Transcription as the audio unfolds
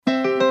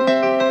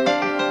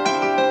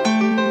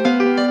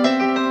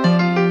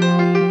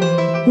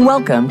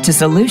Welcome to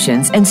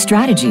Solutions and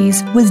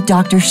Strategies with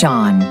Dr.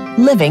 Sean,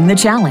 Living the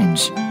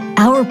Challenge.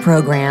 Our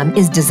program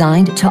is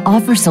designed to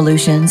offer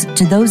solutions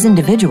to those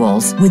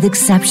individuals with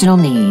exceptional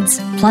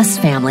needs, plus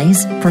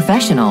families,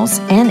 professionals,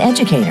 and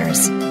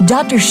educators.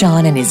 Dr.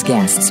 Sean and his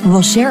guests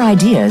will share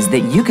ideas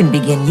that you can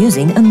begin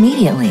using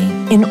immediately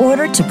in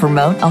order to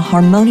promote a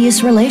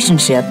harmonious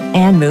relationship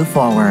and move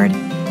forward.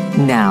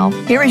 Now,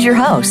 here is your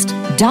host,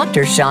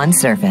 Dr. Sean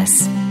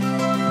Surface.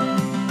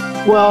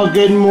 Well,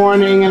 good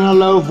morning and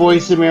hello,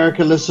 Voice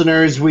America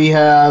listeners. We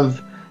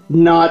have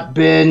not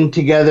been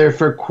together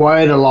for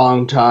quite a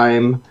long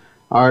time.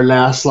 Our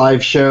last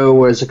live show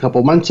was a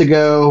couple months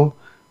ago.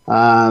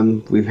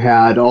 We've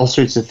had all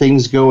sorts of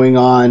things going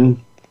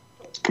on,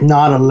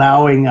 not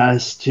allowing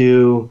us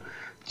to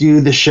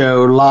do the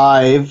show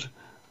live.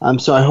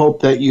 So I hope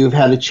that you've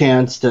had a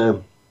chance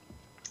to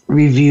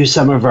review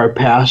some of our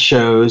past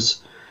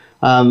shows.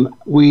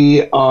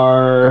 We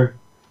are,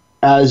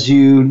 as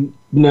you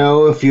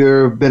know, if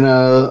you've been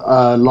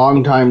a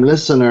long-time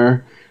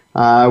listener,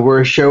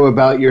 we're a show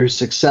about your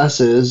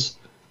successes,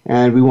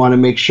 and we want to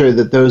make sure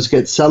that those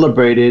get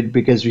celebrated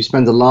because we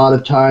spend a lot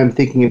of time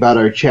thinking about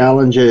our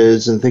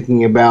challenges and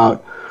thinking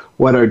about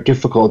what our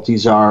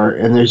difficulties are,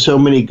 and there's so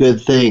many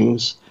good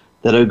things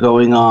that are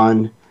going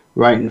on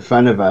right in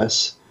front of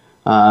us.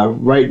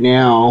 Right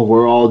now,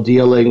 we're all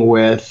dealing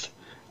with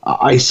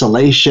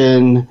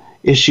isolation,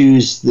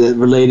 issues that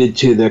related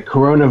to the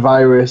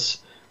coronavirus,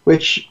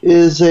 which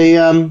is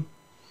a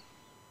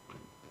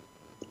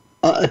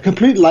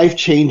complete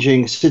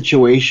life-changing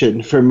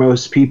situation for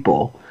most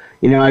people.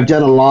 You know, I've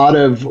done a lot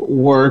of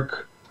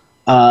work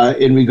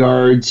in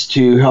regards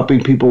to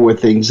helping people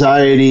with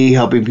anxiety,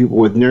 helping people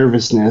with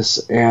nervousness,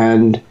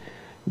 and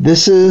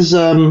this is,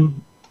 a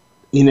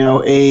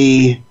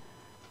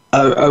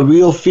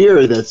real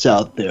fear that's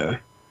out there.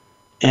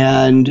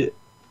 And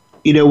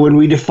when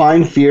we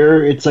define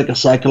fear, it's like a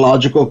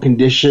psychological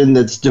condition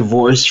that's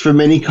divorced from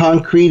any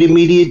concrete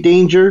immediate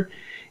danger.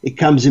 It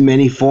comes in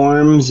many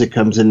forms. It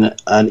comes in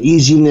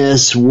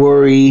uneasiness,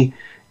 worry,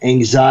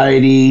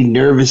 anxiety,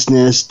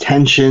 nervousness,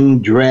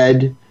 tension,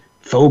 dread,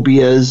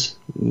 phobias,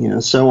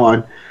 so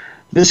on.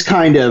 This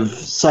kind of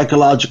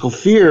psychological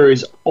fear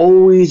is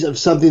always of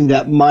something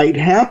that might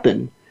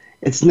happen.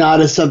 It's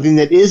not of something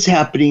that is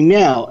happening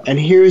now. And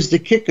here's the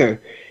kicker.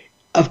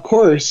 Of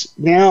course,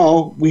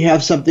 now we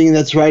have something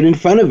that's right in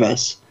front of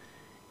us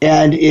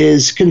and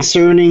is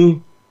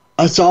concerning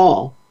us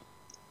all.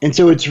 And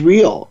so it's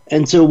real.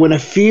 And so when a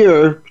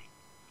fear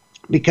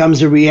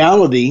becomes a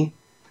reality,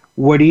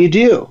 what do you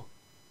do?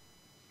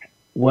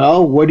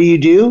 Well, what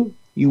do?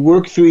 You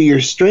work through your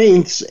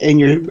strengths and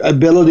your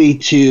ability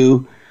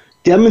to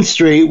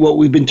demonstrate what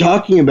we've been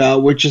talking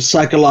about, which is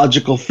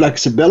psychological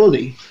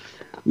flexibility.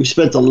 We've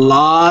spent a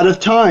lot of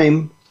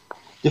time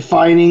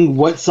defining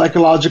what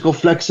psychological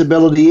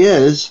flexibility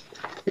is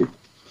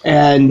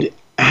and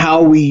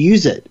how we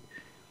use it.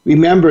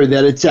 Remember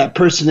that it's that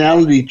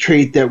personality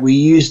trait that we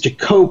use to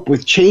cope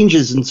with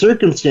changes in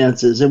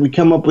circumstances, and we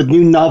come up with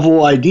new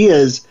novel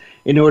ideas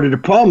in order to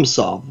problem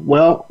solve.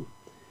 Well,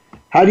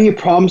 how do you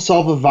problem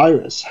solve a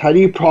virus? How do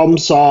you problem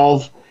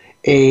solve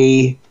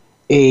a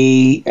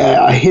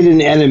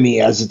hidden enemy,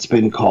 as it's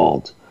been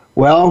called?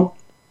 Well,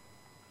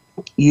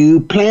 you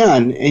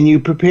plan and you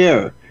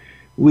prepare.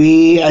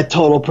 We at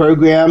Total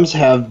Programs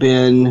have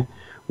been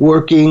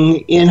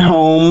working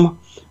in-home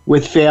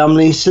with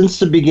families since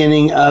the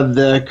beginning of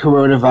the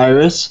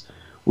coronavirus.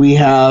 We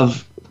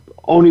have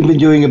only been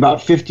doing about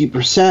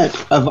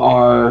 50% of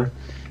our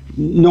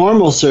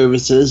normal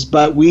services,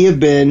 but we have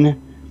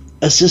been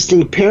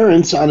assisting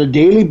parents on a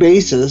daily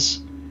basis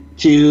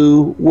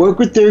to work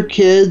with their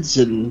kids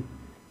and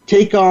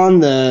take on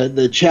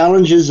the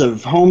challenges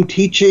of home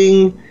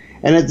teaching,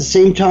 and at the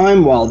same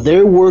time, while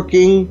they're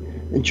working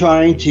and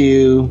trying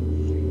to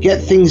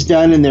get things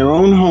done in their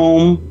own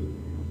home,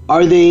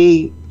 are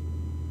they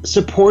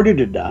supported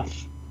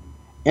enough?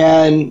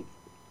 And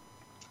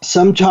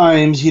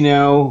sometimes,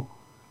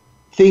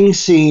 things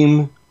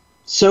seem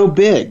so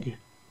big.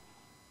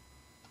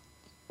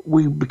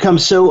 We become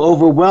so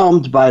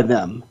overwhelmed by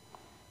them.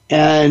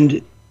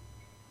 And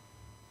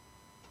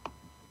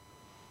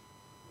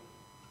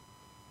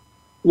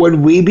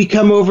when we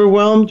become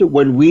overwhelmed,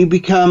 when we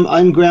become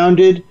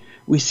ungrounded,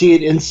 we see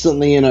it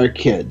instantly in our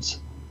kids.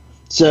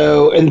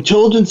 So, and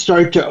children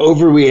start to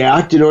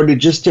overreact in order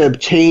just to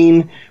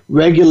obtain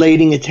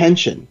regulating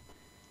attention.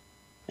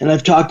 And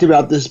I've talked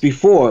about this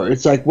before.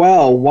 It's like,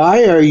 wow,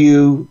 why are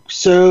you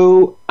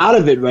so out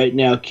of it right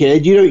now,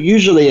 kid? You don't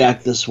usually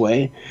act this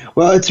way.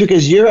 Well, it's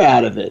because you're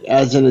out of it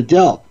as an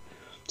adult.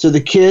 So the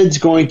kid's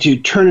going to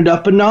turn it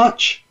up a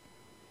notch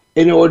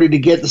in order to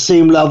get the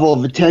same level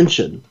of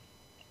attention.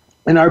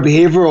 In our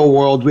behavioral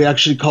world, we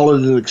actually call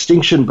it an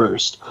extinction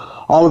burst.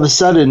 All of a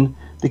sudden,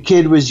 the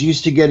kid was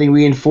used to getting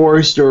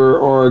reinforced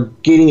or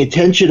getting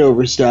attention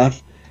over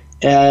stuff,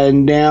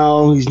 and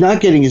now he's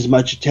not getting as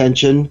much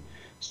attention.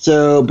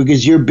 So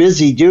because you're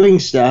busy doing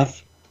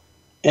stuff,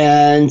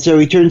 and so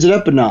he turns it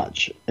up a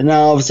notch. And now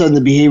all of a sudden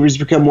the behaviors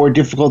become more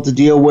difficult to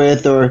deal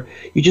with, or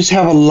you just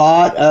have a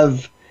lot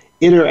of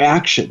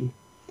interaction.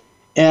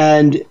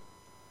 And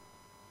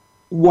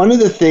one of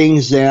the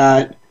things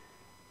that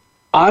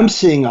I'm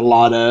seeing a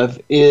lot of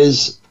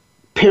is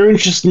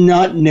parents just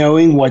not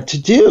knowing what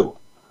to do,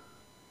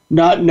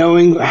 not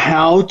knowing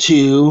how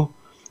to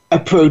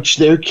approach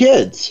their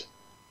kids.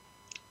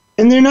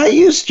 And they're not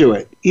used to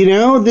it. You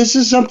know, this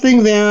is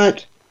something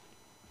that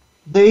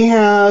they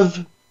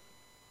have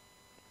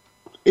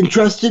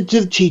entrusted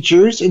to the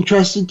teachers,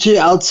 entrusted to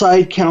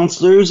outside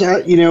counselors.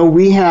 You know,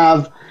 we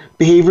have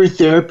behavior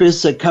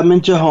therapists that come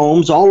into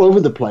homes all over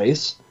the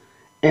place.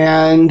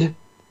 And,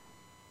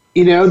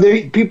 you know,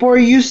 people are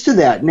used to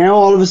that. Now,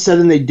 all of a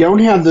sudden, they don't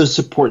have those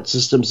support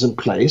systems in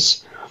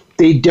place.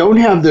 They don't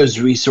have those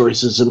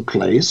resources in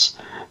place.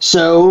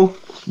 So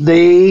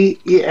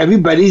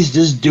everybody's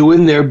just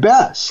doing their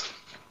best.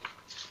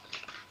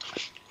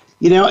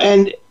 You know,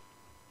 and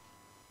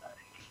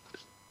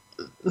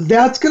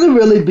that's going to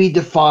really be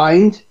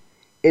defined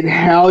in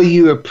how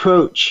you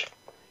approach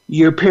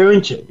your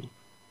parenting.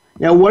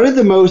 Now, one of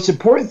the most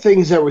important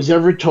things that was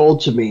ever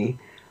told to me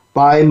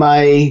by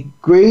my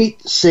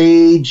great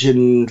sage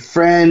and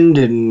friend,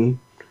 and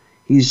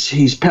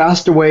he's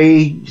passed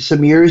away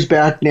some years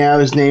back now.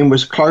 His name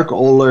was Clark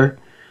Oler.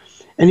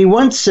 And he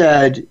once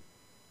said,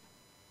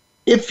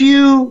 if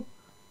you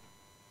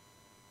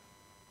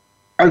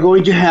are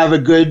going to have a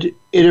good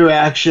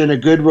interaction, a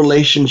good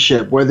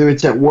relationship, whether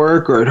it's at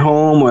work or at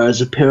home or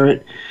as a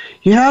parent,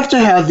 you have to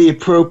have the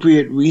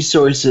appropriate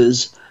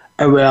resources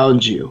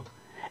around you.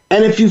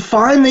 And if you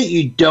find that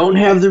you don't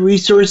have the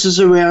resources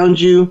around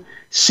you,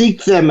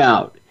 seek them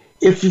out.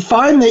 If you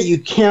find that you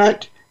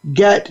can't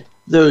get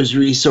those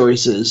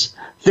resources,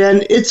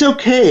 then it's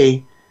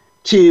okay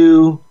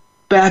to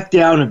back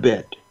down a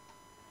bit.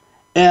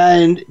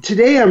 And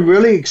today I'm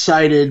really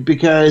excited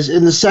because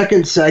in the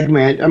second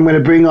segment, I'm going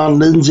to bring on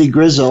Lindsay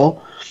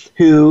Grizzle,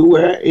 who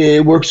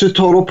works with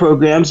Total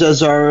Programs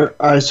as our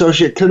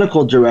Associate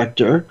Clinical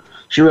Director.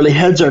 She really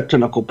heads our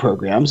clinical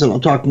programs, and I'll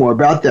talk more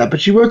about that.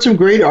 But she wrote some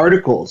great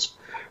articles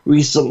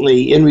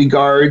recently in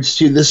regards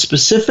to this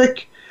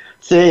specific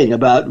thing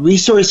about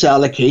resource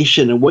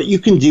allocation and what you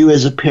can do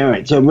as a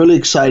parent. So I'm really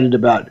excited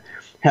about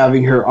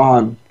having her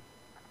on.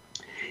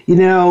 You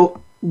know,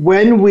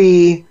 when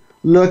we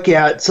look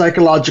at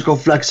psychological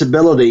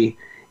flexibility,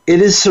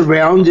 it is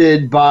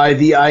surrounded by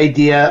the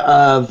idea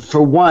of,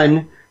 for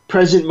one,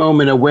 present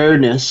moment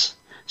awareness.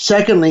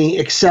 Secondly,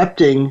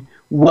 accepting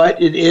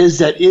what it is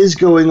that is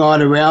going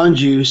on around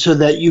you so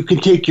that you can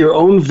take your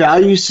own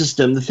value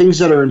system, the things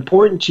that are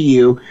important to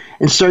you,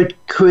 and start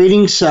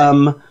creating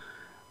some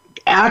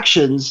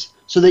actions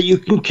so that you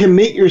can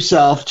commit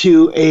yourself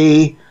to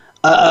a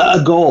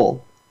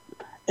goal.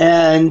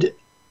 And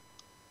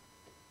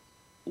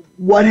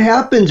what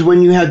happens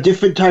when you have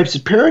different types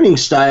of parenting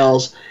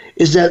styles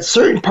is that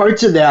certain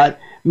parts of that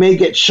may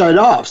get shut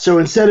off. So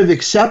instead of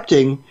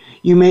accepting,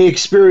 you may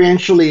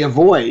experientially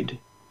avoid.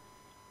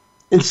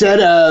 Instead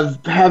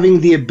of having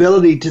the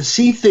ability to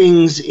see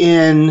things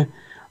in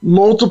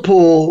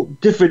multiple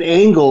different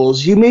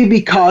angles, you may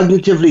be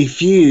cognitively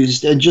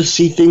fused and just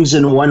see things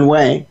in one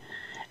way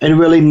and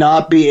really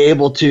not be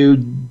able to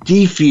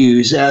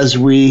defuse, as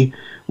we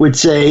would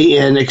say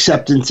in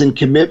acceptance and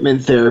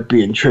commitment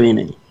therapy and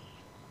training.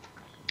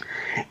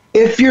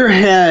 If your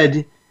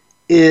head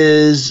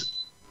is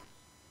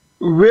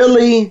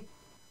really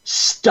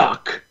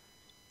stuck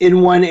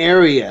in one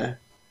area,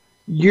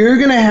 you're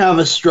going to have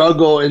a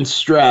struggle and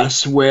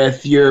stress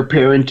with your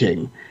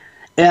parenting.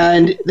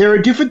 And there are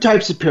different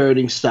types of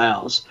parenting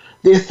styles.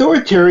 The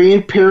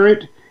authoritarian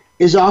parent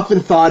is often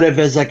thought of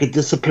as like a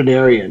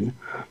disciplinarian.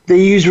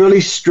 They use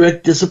really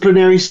strict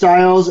disciplinary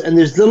styles, and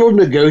there's little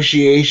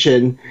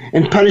negotiation,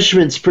 and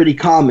punishment's pretty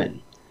common.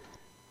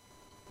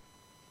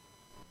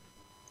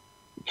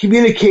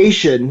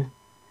 Communication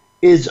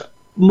is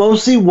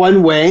mostly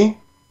one way,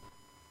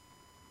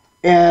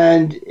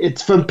 and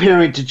it's from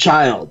parent to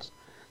child.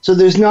 So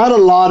there's not a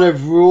lot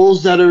of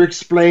rules that are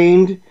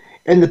explained,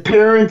 and the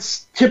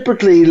parents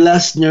typically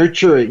less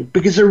nurturing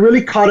because they're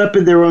really caught up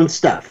in their own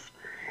stuff.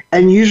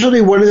 And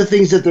usually one of the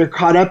things that they're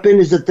caught up in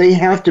is that they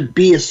have to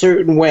be a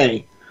certain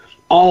way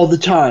all the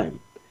time.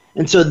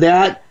 And so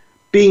that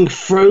being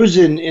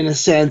frozen, in a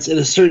sense, in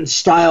a certain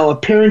style of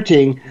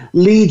parenting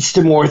leads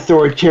to more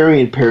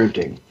authoritarian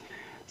parenting.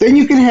 Then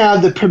you can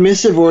have the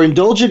permissive or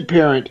indulgent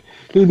parent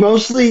who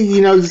mostly,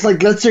 just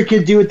like lets their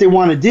kid do what they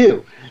want to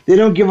do. They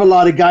don't give a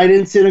lot of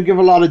guidance. They don't give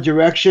a lot of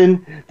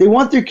direction. They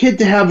want their kid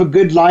to have a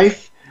good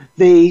life.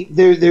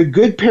 They're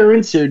good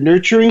parents. They're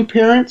nurturing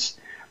parents.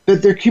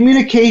 But their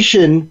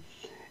communication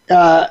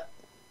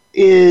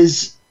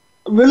is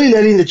really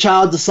letting the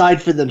child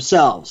decide for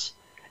themselves.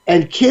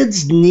 And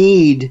kids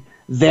need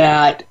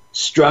that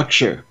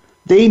structure.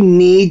 They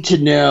need to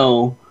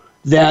know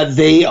that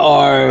they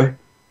are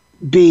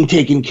being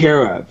taken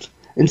care of.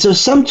 And so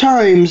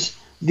sometimes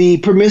the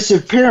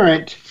permissive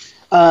parent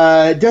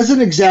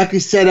doesn't exactly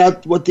set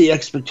out what the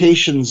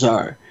expectations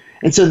are.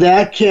 And so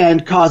that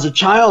can cause a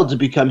child to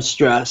become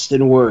stressed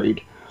and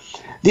worried.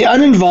 The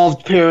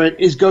uninvolved parent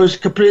goes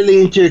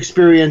completely into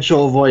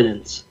experiential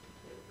avoidance.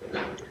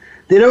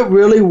 They don't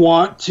really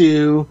want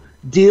to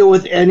deal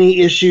with any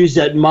issues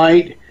that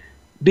might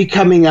be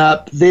coming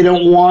up. They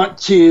don't want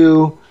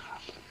to,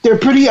 they're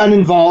pretty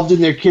uninvolved in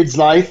their kid's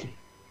life.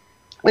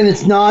 And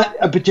it's not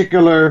a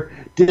particular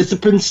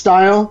discipline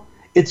style.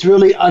 It's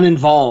really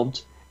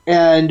uninvolved.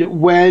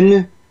 And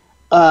when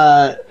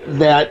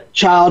that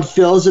child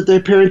feels that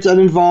their parent's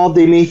uninvolved,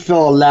 they may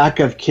feel a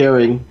lack of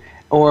caring,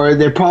 or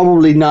they're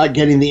probably not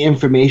getting the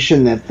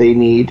information that they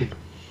need.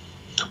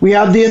 We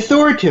have the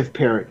authoritative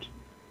parent.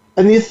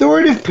 And the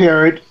authoritative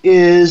parent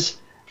is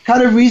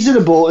kind of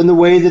reasonable in the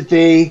way that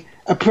they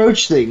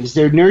approach things.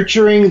 They're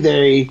nurturing,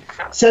 they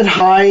set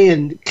high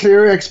and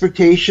clear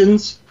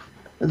expectations.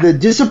 The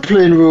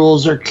discipline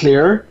rules are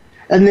clear,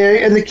 and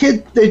the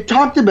kid, they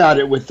talked about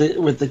it with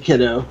the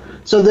kiddo.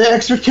 So the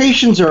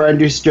expectations are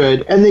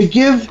understood, and they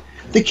give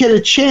the kid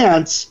a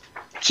chance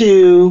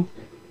to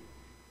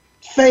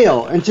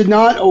fail and to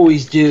not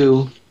always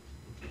do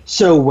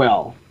so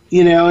well.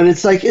 You know, and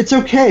it's like, it's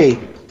okay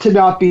to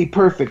not be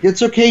perfect.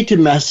 It's okay to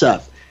mess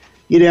up.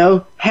 You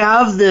know,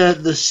 have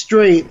the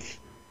strength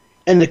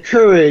and the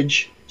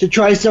courage to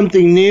try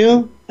something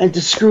new and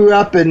to screw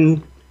up,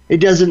 and it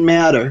doesn't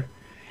matter.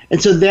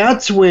 And so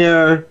that's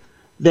where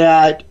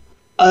that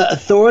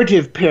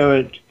authoritative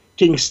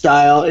parenting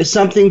style is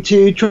something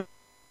to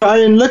try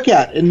and look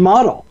at and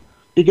model,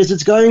 because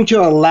it's going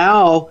to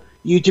allow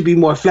you to be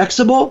more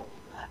flexible,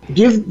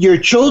 give your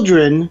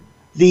children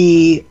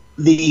the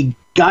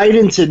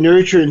guidance and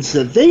nurturance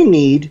that they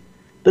need,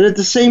 but at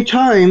the same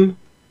time,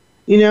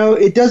 you know,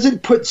 it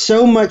doesn't put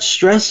so much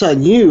stress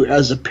on you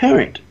as a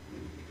parent.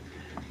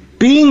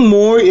 Being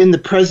more in the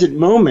present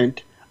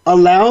moment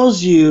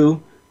allows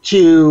you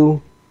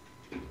to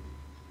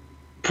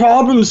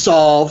problem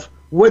solve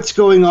what's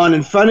going on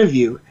in front of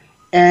you.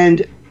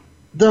 And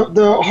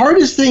the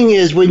hardest thing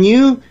is when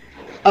you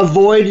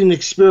avoid an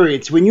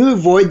experience, when you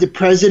avoid the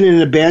present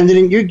and abandon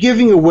it, you're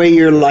giving away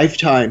your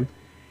lifetime.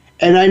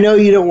 And I know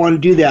you don't want to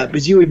do that,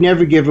 because you would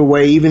never give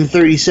away even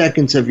 30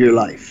 seconds of your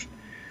life.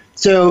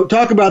 So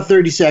talk about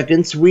 30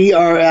 seconds. We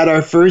are at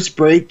our first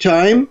break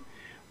time.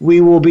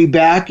 We will be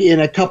back in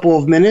a couple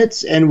of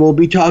minutes, and we'll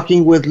be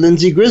talking with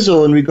Lindsay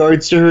Grizzle in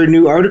regards to her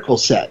new article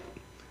set.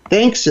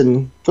 Thanks,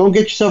 and go and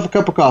get yourself a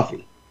cup of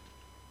coffee.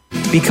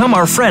 Become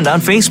our friend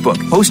on Facebook.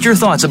 Post your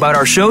thoughts about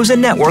our shows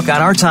and network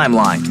on our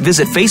timeline.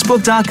 Visit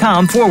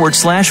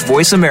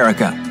facebook.com/Voice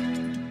America.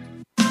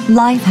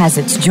 Life has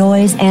its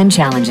joys and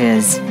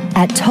challenges.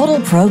 At Total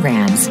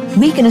Programs,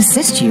 we can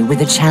assist you with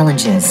the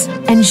challenges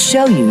and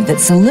show you that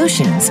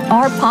solutions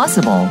are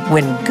possible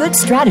when good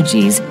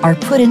strategies are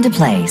put into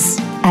place.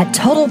 At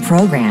Total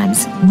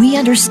Programs, we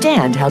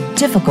understand how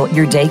difficult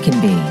your day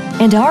can be,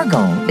 and our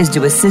goal is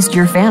to assist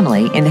your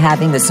family in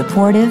having the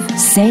supportive,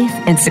 safe,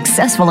 and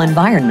successful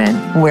environment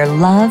where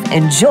love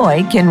and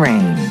joy can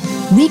reign.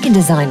 We can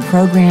design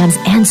programs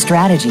and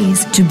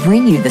strategies to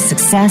bring you the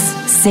success,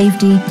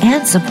 safety,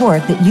 and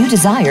support that you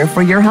desire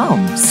for your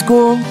home,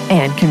 school,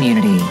 and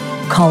community.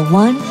 Call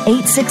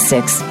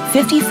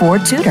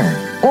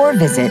 1-866-54-TUTOR or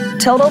visit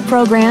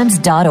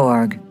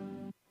totalprograms.org.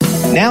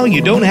 Now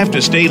you don't have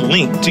to stay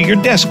linked to your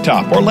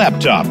desktop or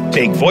laptop.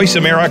 Take Voice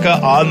America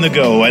on the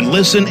go and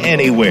listen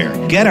anywhere.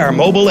 Get our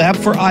mobile app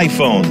for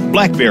iPhone,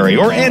 BlackBerry,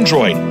 or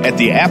Android at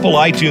the Apple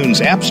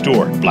iTunes App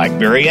Store,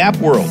 BlackBerry App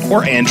World,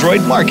 or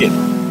Android Market.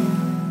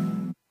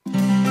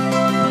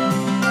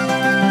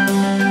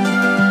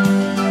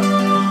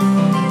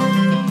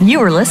 You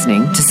are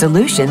listening to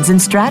Solutions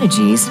and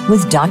Strategies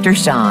with Dr.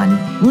 Sean,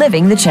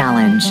 Living the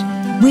Challenge.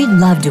 We'd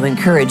love to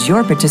encourage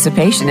your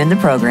participation in the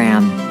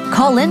program.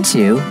 Call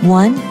into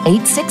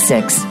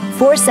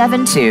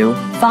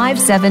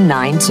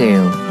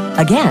 1-866-472-5792.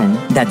 Again,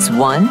 that's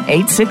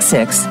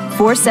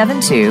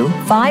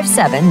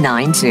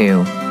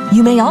 1-866-472-5792.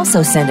 You may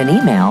also send an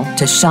email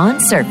to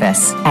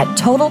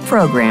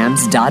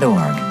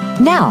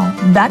seansurface@totalprograms.org. Now,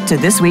 back to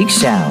this week's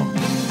show.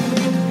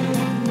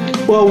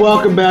 Well,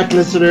 welcome back,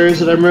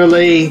 listeners, and I'm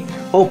really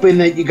hoping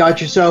that you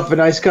got yourself a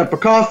nice cup of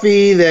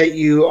coffee, that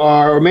you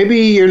are, or maybe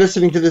you're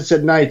listening to this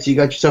at night, so you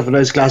got yourself a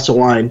nice glass of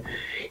wine.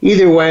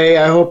 Either way,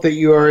 I hope that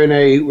you are in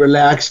a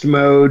relaxed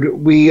mode.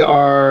 We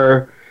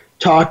are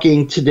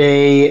talking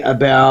today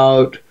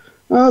about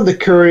the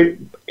current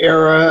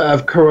era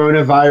of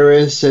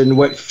coronavirus and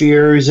what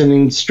fears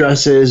and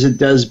stresses it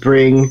does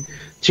bring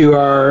to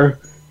our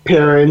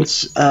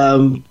parents.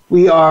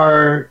 We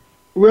are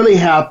really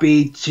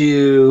happy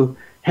to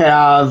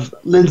have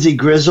Lindsay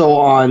Grizzle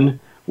on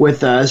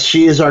with us.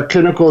 She is our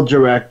clinical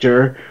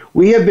director.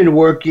 We have been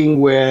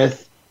working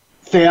with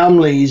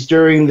families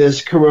during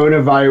this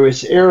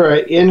coronavirus era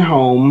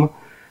in-home,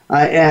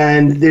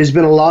 and there's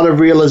been a lot of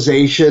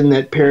realization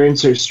that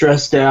parents are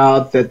stressed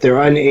out, that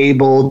they're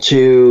unable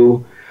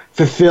to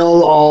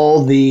fulfill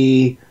all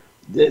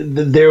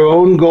their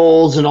own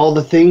goals and all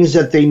the things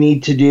that they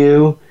need to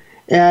do,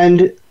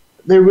 and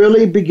they're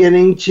really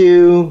beginning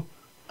to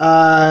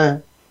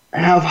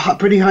have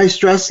pretty high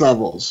stress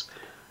levels.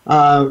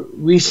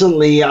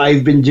 Recently,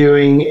 I've been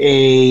doing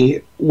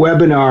a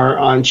webinar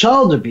on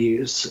child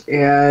abuse,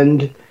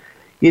 and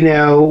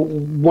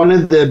one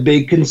of the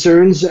big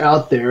concerns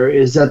out there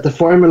is that the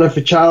formula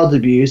for child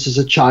abuse is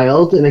a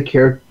child and a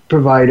care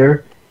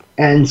provider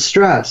and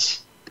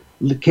stress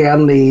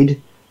can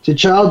lead to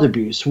child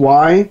abuse.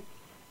 Why?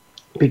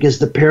 Because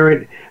the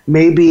parent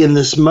may be in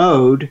this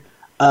mode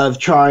of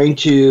trying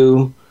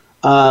to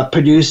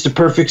produce the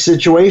perfect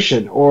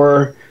situation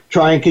or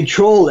try and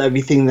control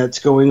everything that's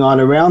going on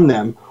around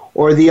them.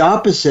 Or the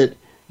opposite,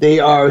 they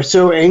are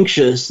so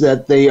anxious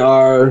that they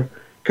are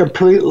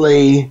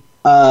completely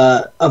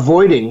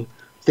avoiding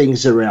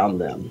things around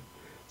them.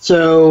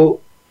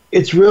 So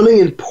it's really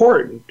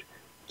important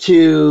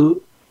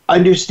to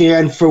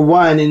understand, for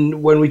one,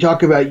 and when we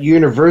talk about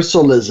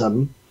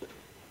universalism,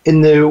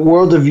 in the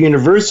world of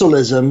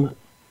universalism,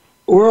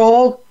 we're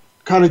all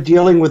kind of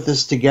dealing with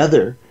this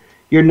together.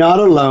 You're not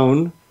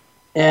alone,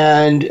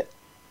 and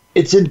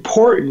it's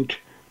important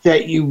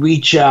that you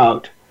reach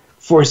out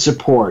for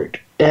support.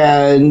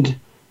 And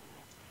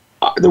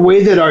the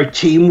way that our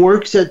team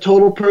works at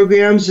Total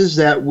Programs is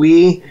that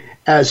we,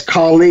 as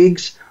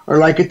colleagues, are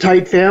like a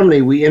tight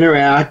family. We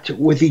interact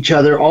with each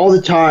other all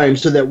the time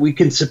so that we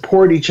can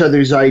support each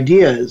other's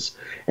ideas.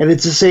 And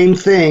it's the same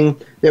thing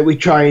that we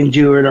try and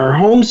do in our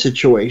home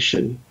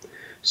situation.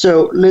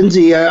 So,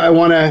 Lindsay, I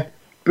want to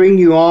bring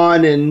you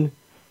on and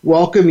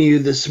welcome you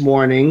this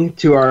morning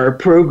to our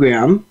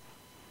program.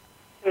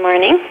 Good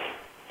morning.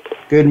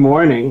 Good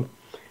morning.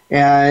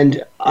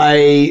 And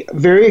I'm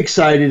very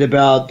excited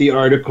about the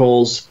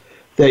articles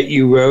that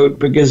you wrote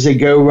because they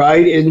go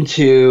right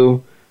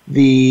into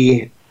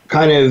the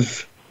kind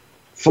of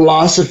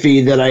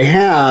philosophy that I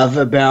have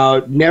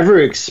about never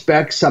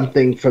expect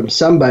something from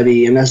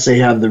somebody unless they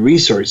have the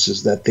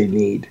resources that they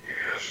need.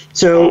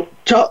 So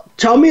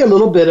tell me a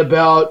little bit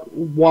about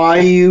why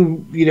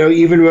you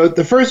even wrote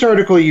the first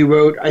article you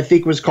wrote, I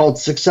think was called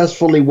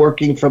Successfully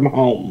Working from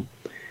Home.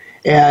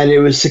 And it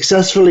was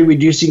successfully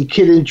reducing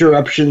kid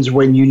interruptions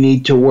when you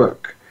need to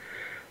work.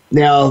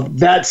 Now,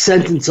 that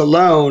sentence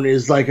alone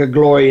is like a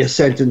glorious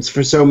sentence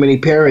for so many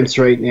parents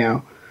right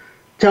now.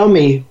 Tell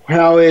me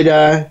how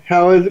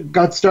it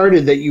got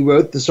started that you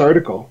wrote this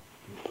article.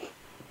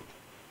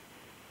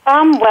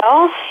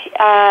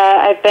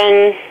 I've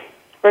been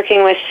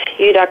working with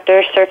you,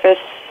 Dr. Surface,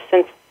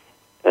 since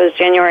it was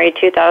January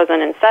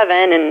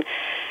 2007, and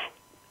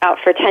out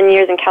for 10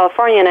 years in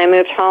California, and I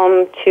moved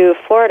home to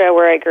Florida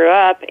where I grew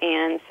up,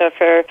 and so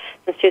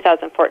since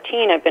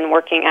 2014 I've been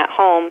working at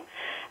home,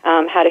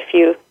 had a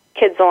few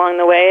kids along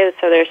the way,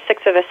 so there's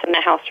 6 of us in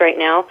the house right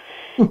now,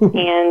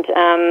 and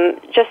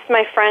just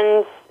my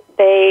friends,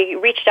 they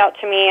reached out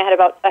to me.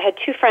 I had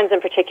 2 friends in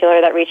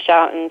particular that reached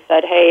out and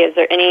said, hey, is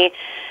there any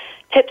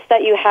tips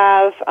that you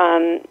have?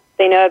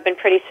 They know I've been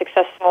pretty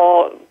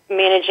successful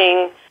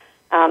managing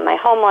my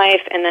home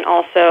life and then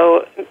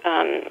also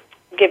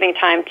giving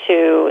time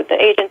to the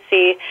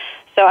agency.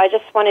 So I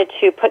just wanted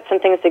to put some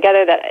things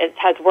together that it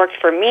has worked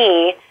for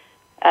me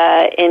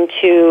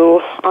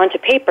onto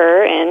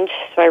paper, and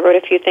so I wrote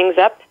a few things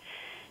up.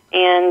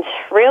 And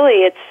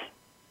really, it's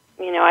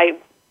I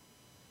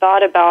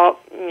thought about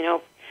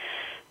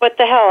what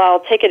the hell,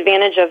 I'll take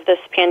advantage of this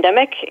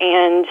pandemic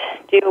and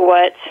do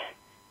what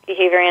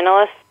behavior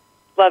analysts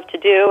love to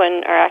do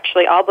and are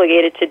actually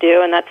obligated to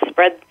do, and that's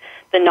spread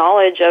the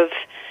knowledge of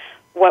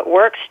what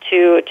works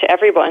to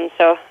everyone.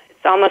 So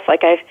it's almost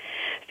like I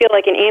feel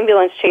like an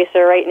ambulance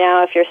chaser right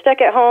now. If you're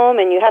stuck at home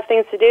and you have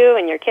things to do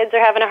and your kids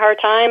are having a hard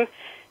time,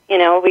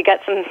 we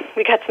got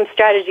some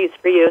strategies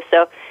for you.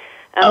 So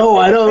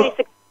I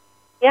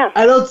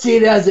don't see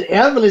it as an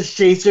ambulance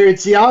chaser.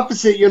 It's the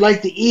opposite. You're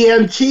like the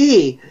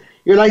EMT.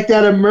 You're like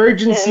that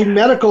emergency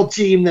medical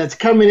team that's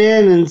coming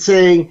in and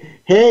saying,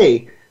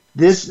 "Hey,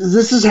 this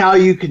is how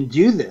you can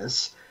do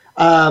this."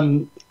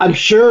 I'm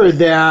sure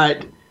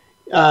that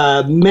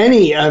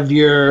many of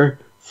your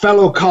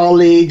fellow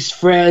colleagues,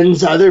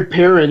 friends, other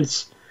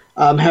parents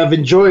have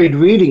enjoyed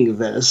reading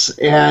this,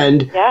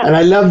 and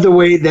I love the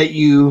way that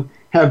you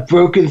have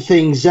broken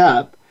things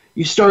up.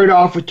 You started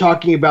off with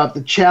talking about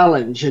the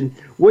challenge, and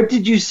what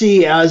did you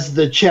see as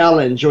the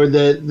challenge or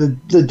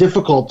the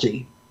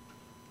difficulty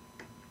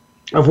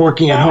of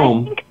working at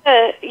home?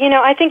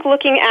 I think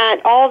looking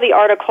at all the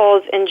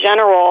articles in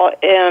general,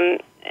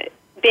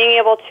 being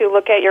able to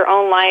look at your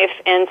own life,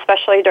 and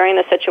especially during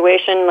the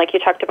situation, like you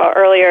talked about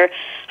earlier,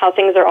 how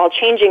things are all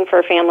changing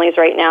for families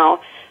right now,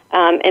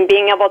 and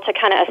being able to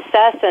kind of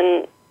assess,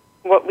 and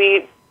what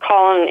we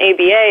call in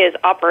ABA is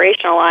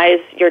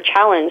operationalize your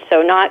challenge.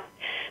 So not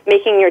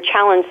making your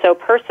challenge so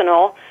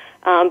personal,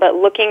 but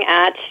looking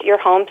at your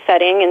home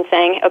setting and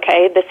saying,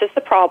 okay, this is the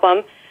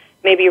problem,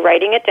 maybe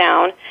writing it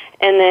down,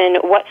 and then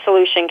what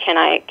solution can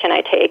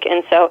I take?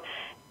 And so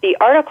the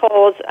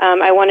articles,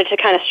 I wanted to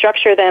kind of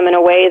structure them in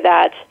a way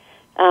that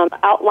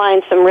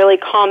outlines some really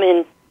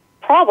common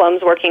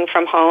problems working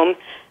from home,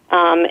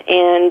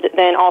 and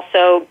then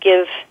also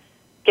give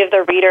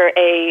the reader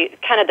a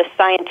kind of the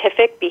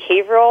scientific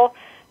behavioral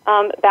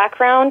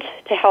background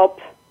to help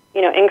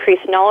increase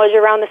knowledge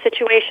around the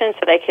situation, so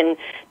they can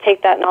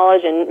take that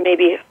knowledge and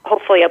maybe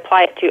hopefully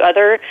apply it to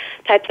other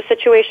types of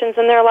situations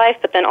in their life,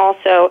 but then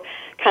also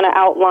kind of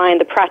outline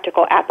the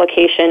practical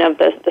application of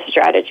the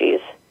strategies.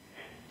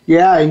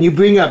 Yeah, and you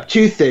bring up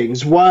two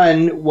things.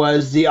 One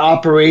was the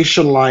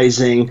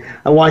operationalizing.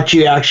 I want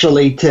you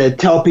actually to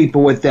tell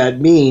people what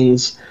that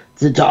means,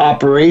 to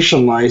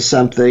operationalize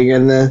something.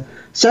 And the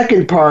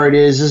second part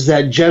is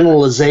that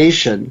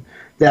generalization,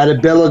 that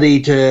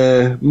ability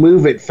to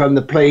move it from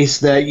the place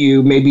that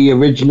you maybe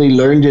originally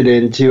learned it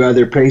in to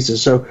other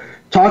places. So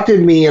talk to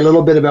me a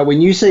little bit about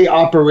when you say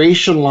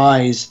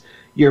operationalize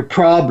your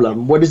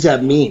problem, what does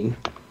that mean?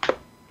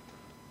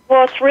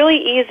 Well, it's really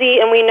easy,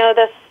 and we know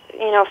this,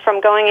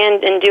 from going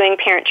in and doing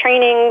parent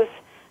trainings,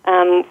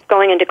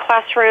 going into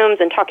classrooms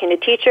and talking to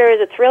teachers.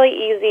 It's really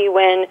easy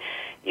when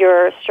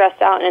you're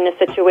stressed out in a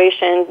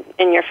situation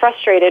and you're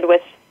frustrated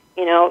with,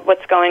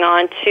 what's going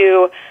on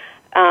to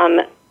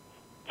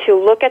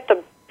look at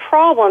the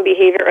problem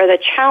behavior or the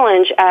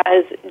challenge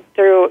as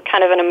through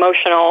kind of an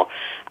emotional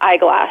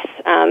eyeglass.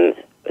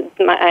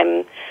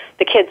 The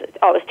kid's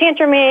always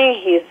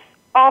tantruming. He's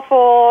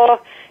awful.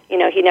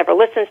 He never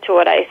listens to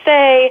what I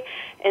say.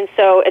 And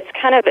so it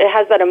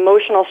has that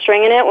emotional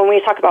string in it. When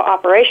we talk about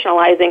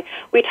operationalizing,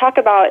 we talk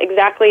about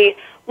exactly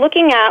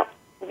looking at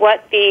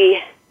what the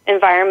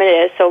environment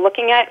is. So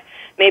looking at,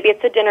 maybe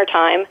it's a dinner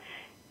time,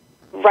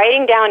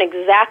 writing down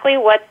exactly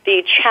what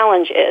the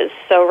challenge is.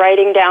 So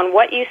writing down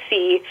what you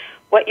see,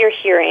 what you're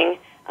hearing,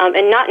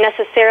 and not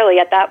necessarily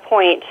at that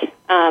point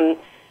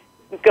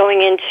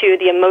going into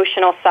the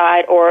emotional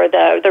side or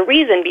the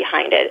reason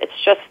behind it.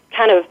 It's just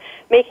kind of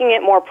making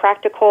it more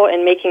practical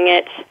and making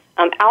it,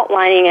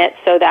 outlining it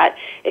so that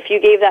if you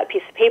gave that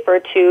piece of paper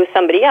to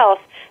somebody else,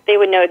 they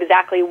would know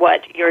exactly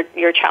what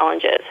your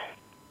challenge is.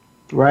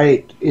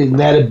 Right. And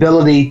that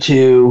ability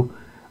to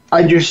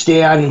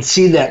understand and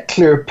see that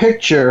clear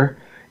picture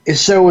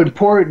is so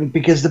important,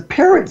 because the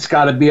parent's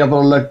got to be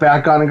able to look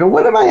back on and go,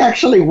 what am I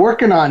actually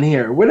working on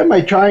here? What am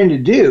I trying to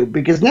do?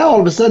 Because now all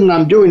of a sudden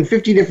I'm doing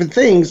 50 different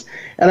things,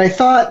 and I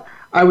thought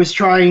I was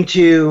trying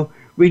to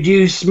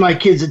reduce my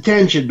kid's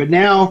attention, but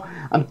now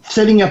I'm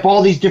setting up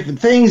all these different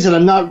things and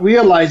I'm not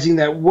realizing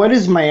that what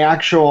is my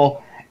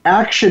actual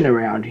action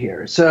around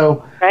here.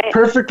 So right.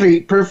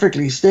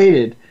 Perfectly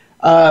stated.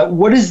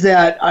 What is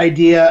that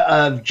idea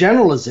of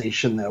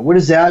generalization, though? What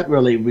is that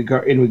really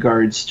in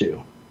regards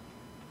to?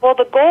 Well,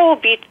 the goal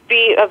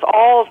be of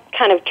all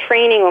kind of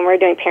training when we're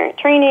doing parent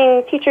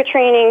training, teacher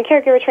training,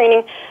 caregiver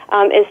training,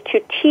 is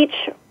to teach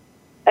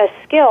a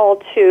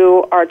skill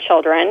to our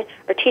children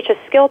or teach a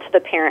skill to the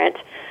parent,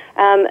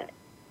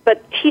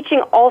 but teaching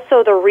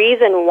also the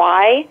reason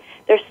why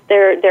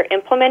they're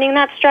implementing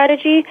that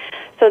strategy,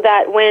 so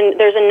that when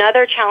there's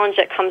another challenge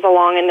that comes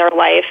along in their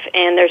life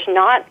and there's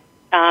not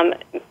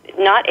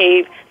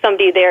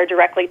somebody there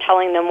directly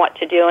telling them what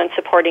to do and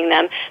supporting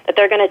them, that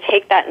they're going to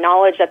take that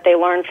knowledge that they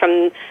learned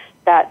from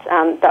that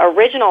the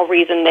original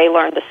reason they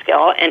learned the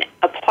skill and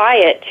apply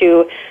it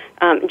to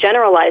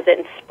generalize it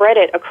and spread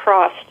it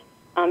across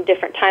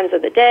different times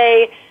of the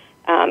day.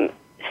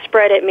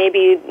 Spread it.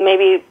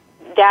 Maybe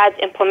dad's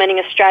implementing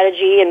a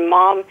strategy and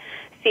mom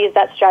sees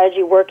that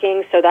strategy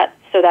working, so that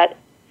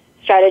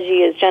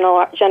strategy is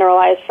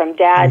generalized from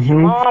dad to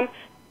mom.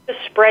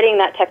 Just spreading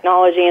that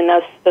technology and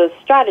those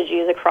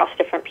strategies across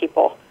different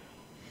people.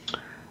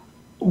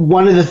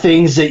 One of the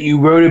things that you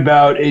wrote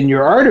about in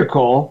your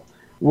article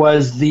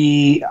was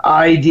the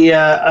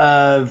idea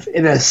of,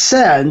 in a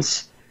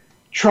sense,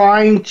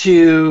 trying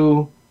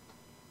to,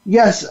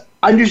 yes,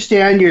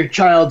 understand your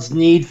child's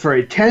need for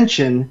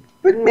attention,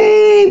 but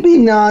maybe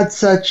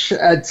not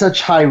at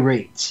such high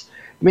rates.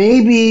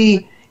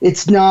 Maybe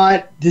it's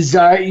not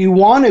you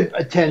want to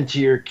attend to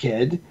your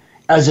kid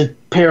as a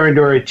parent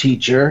or a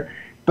teacher,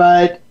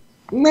 but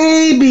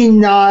maybe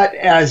not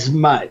as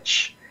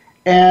much.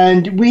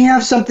 And we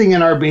have something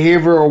in our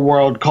behavioral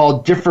world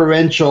called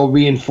differential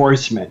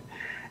reinforcement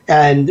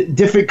and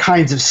different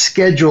kinds of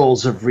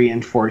schedules of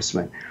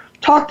reinforcement.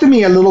 Talk to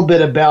me a little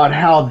bit about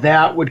how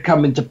that would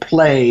come into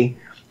play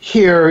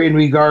here in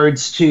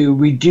regards to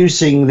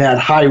reducing that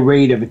high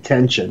rate of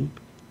attention.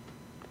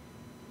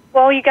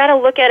 Well, you got to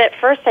look at it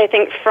first, I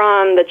think,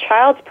 from the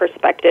child's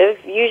perspective.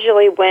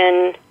 Usually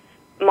when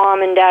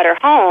mom and dad are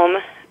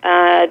home,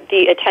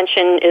 the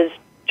attention is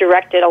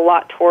directed a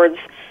lot towards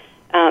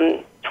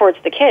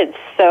the kids.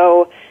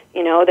 So,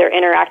 they're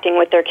interacting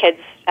with their kids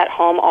at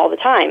home all the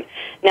time.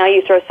 Now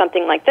you throw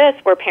something like this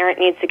where parent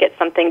needs to get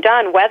something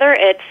done, whether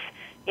it's,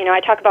 I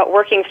talk about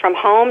working from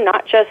home,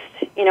 not just,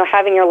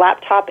 having your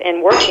laptop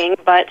and working,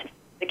 but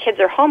the kids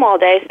are home all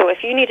day. So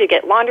if you need to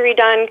get laundry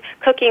done,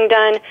 cooking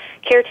done,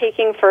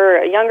 caretaking for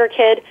a younger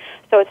kid,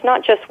 so it's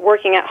not just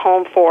working at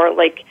home for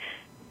like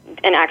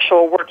an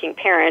actual working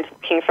parent.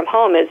 Working from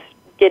home is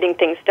getting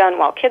things done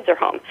while kids are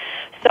home.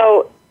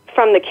 So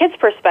from the kid's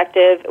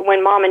perspective,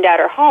 when mom and dad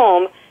are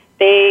home,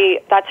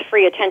 that's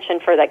free attention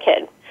for that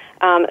kid.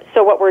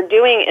 So what we're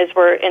doing is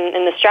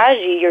in the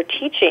strategy, you're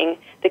teaching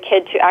the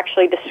kid to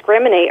actually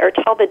discriminate or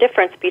tell the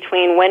difference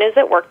between when is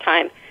it work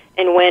time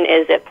and when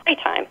is it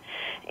playtime.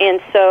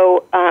 And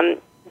so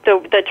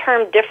the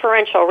term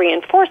differential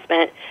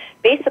reinforcement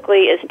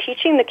basically is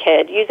teaching the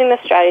kid, using the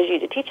strategy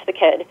to teach the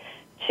kid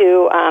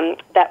to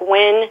that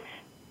when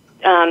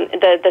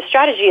the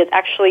strategy is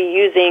actually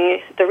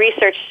using the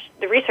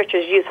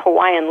researchers use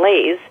Hawaiian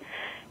leis,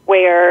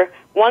 where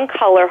one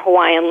color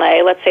Hawaiian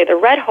lei, let's say the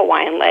red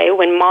Hawaiian lei,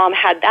 when mom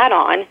had that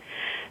on,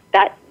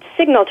 that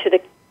signaled to the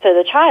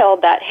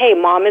child that, hey,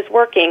 mom is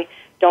working,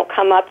 don't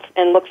come up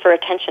and look for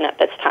attention at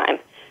this time.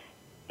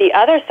 The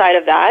other side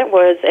of that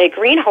was a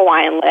green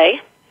Hawaiian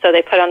lei, so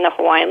they put on the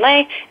Hawaiian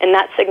lei, and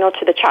that signaled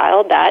to the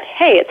child that,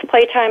 hey, it's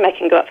playtime, I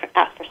can go up and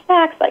ask for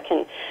snacks, I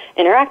can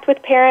interact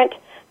with parent.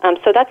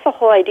 So that's the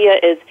whole idea,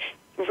 is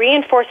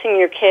reinforcing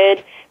your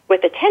kid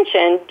with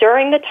attention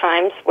during the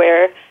times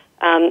where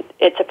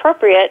it's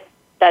appropriate,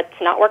 that's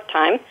not work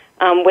time,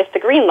 with the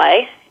green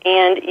lei,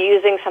 and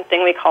using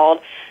something we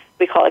call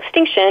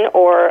extinction,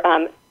 or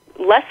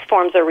less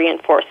forms of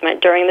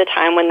reinforcement during the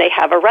time when they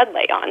have a red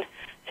lei on.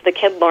 So the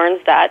kid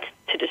learns that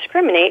to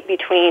discriminate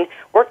between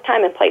work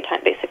time and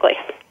playtime, basically.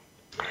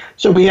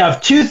 So we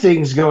have two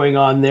things going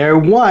on there.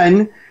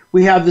 One,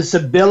 we have this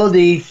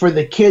ability for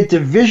the kid to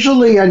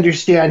visually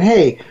understand,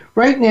 hey,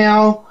 right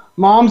now,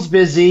 mom's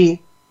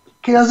busy,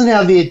 she doesn't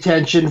have the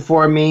attention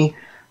for me,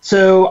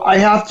 so I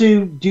have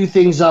to do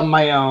things on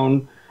my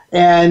own.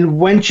 And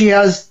when she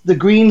has the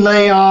green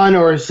lei on,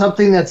 or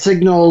something that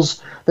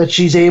signals that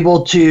she's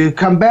able to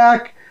come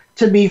back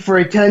to me for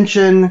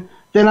attention,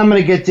 then I'm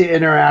going to get to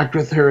interact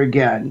with her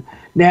again.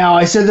 Now,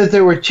 I said that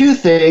there were two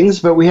things,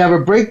 but we have a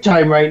break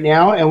time right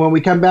now, and when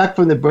we come back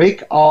from the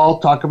break, I'll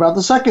talk about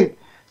the second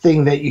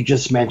thing that you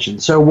just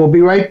mentioned. So we'll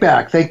be right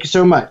back. Thank you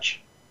so much.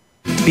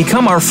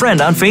 Become our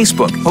friend on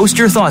Facebook. Post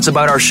your thoughts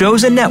about our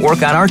shows and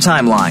network on our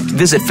timeline.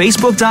 Visit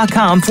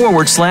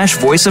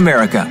Facebook.com/Voice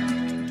America.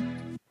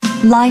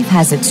 Life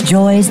has its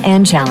joys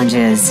and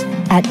challenges.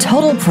 At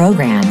Total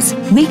Programs,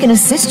 we can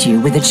assist you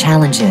with the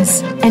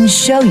challenges and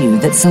show you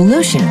that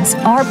solutions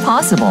are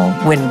possible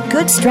when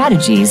good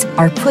strategies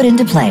are put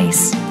into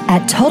place.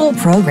 At Total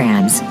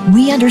Programs,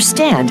 we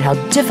understand how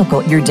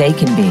difficult your day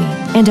can be,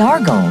 and our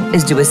goal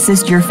is to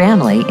assist your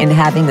family in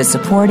having the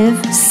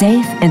supportive,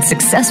 safe, and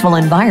successful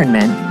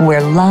environment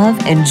where love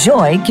and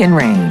joy can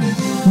reign.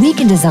 We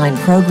can design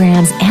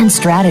programs and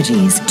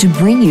strategies to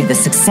bring you the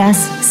success,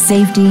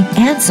 safety,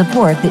 and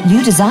support that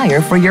you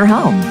desire for your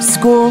home,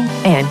 school,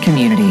 and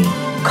community.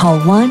 Call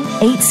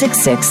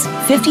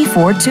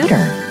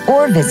 1-866-54-TUTOR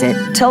or visit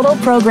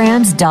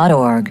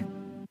totalprograms.org.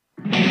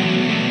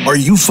 Are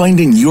you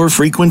finding your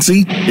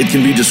frequency? It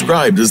can be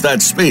described as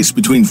that space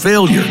between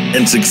failure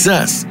and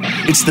success.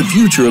 It's the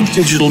future of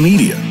digital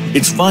media.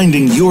 It's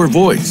finding your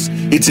voice.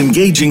 It's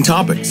engaging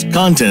topics,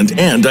 content,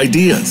 and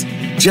ideas.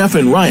 Jeff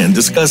and Ryan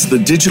discuss the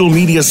digital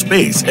media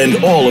space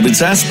and all of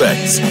its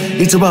aspects.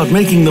 It's about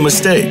making the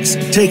mistakes,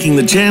 taking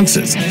the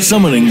chances,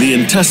 summoning the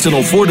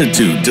intestinal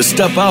fortitude to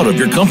step out of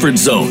your comfort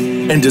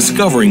zone, and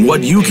discovering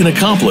what you can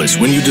accomplish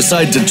when you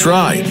decide to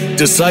try,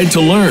 decide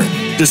to learn,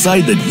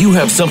 decide that you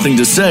have something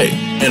to say,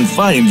 and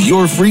find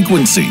your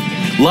frequency.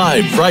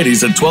 Live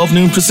Fridays at 12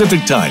 noon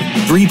Pacific Time,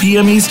 3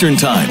 p.m. Eastern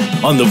Time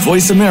on the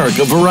Voice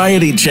America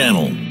Variety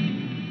Channel.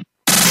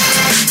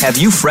 Have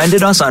you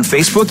friended us on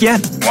Facebook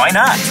yet? Why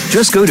not?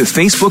 Just go to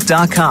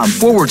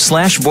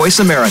Facebook.com/Voice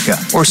America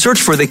or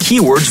search for the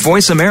keywords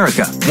Voice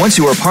America. Once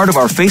you are part of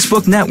our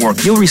Facebook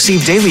network, you'll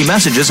receive daily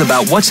messages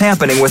about what's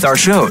happening with our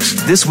shows,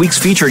 this week's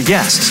featured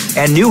guests,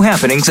 and new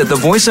happenings at the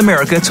Voice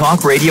America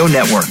Talk Radio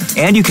Network.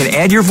 And you can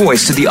add your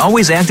voice to the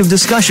always active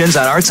discussions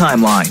on our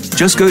timeline.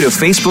 Just go to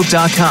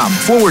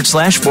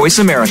Facebook.com/Voice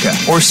America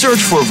or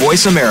search for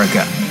Voice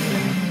America.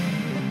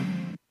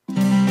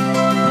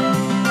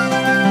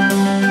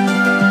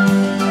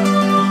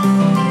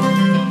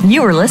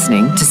 You are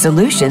listening to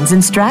Solutions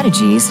and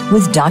Strategies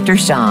with Dr.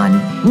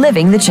 Sean,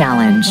 Living the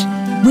Challenge.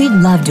 We'd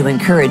love to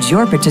encourage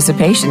your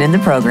participation in the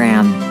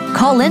program.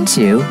 Call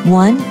into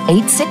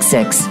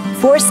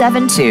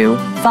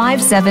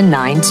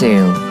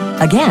 1-866-472-5792.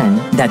 Again,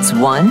 that's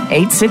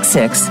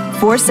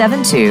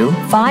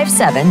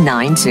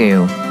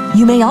 1-866-472-5792.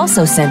 You may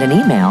also send an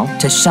email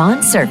to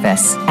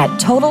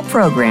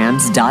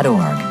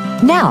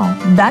seansurface@totalprograms.org. Now,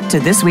 back to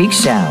this week's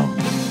show.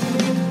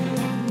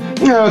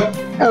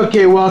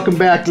 Okay, welcome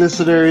back,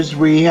 listeners.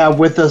 We have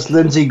with us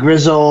Lindsay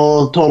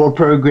Grizzle, Total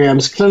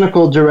Programs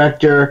Clinical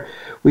Director.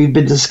 We've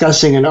been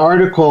discussing an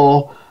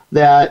article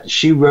that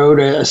she wrote,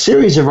 a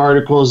series of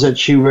articles that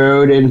she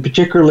wrote, and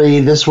particularly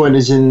this one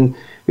is in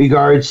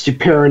regards to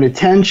parent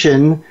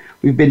attention.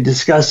 We've been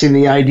discussing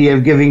the idea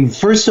of giving,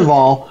 first of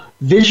all,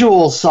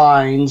 visual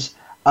signs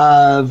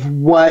of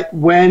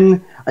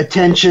when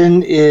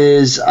attention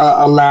is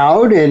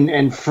allowed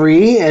and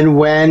free, and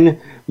when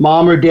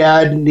mom or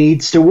dad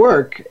needs to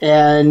work.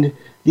 And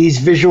these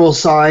visual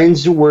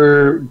signs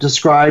were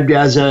described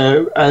as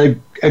a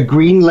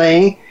green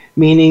lei,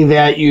 meaning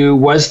that you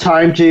was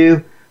time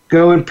to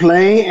go and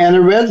play, and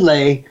a red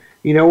lei,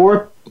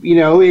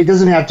 it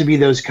doesn't have to be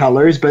those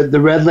colors, but the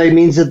red lei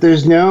means that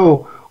there's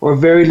no or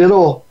very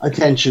little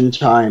attention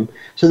time.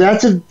 So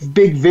that's a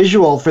big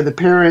visual for the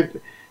parent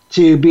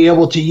to be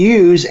able to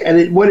use.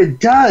 And what it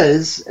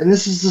does, and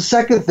this is the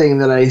second thing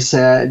that I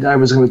said I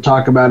was going to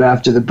talk about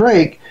after the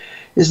break,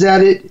 is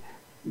that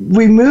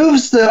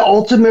removes the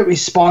ultimate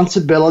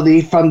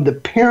responsibility from the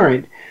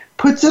parent,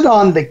 puts it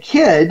on the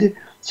kid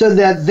so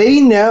that they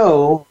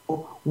know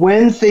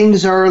when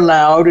things are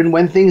allowed and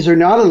when things are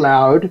not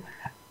allowed.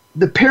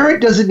 The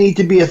parent doesn't need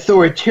to be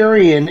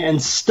authoritarian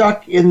and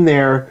stuck in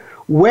their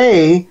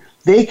way.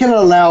 They can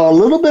allow a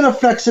little bit of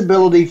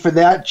flexibility for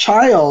that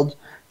child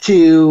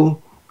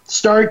to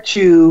start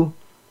to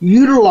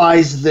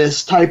utilize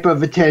this type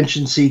of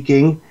attention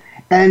seeking.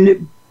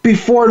 And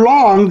before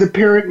long, the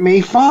parent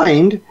may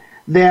find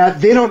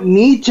that they don't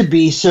need to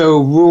be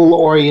so rule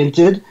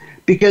oriented,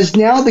 because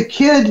now the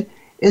kid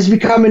has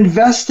become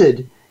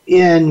invested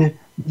in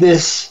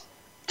this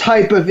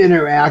type of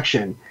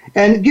interaction.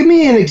 And give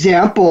me an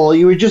example.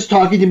 You were just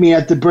talking to me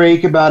at the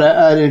break about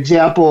an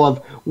example of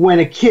when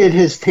a kid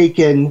has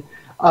taken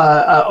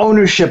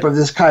ownership of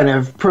this kind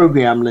of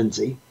program,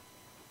 Lindsay.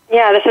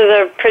 Yeah, this is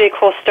a pretty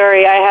cool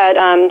story. I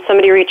had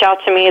somebody reach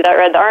out to me that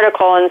read the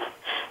article and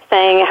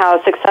saying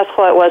how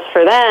successful it was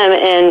for them,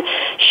 and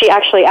she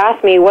actually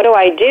asked me, what do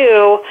I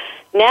do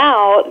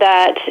now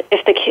that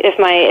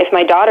if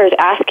my daughter's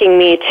asking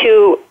me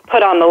to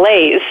put on the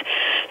lays?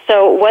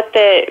 So what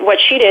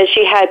she did,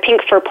 she had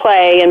pink for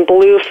play and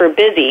blue for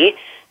busy.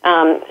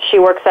 She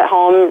works at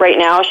home right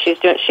now. She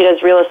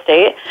does real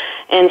estate,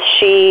 and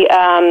she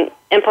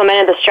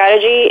implemented the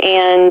strategy,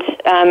 and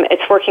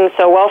it's working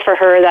so well for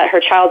her that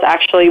her child's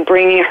actually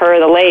bringing her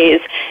the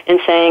lays and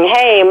saying,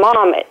 "Hey,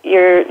 Mom,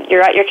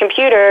 you're at your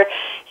computer.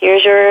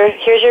 Here's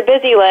your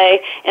busy lay."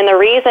 And the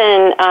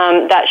reason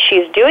that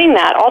she's doing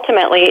that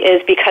ultimately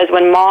is because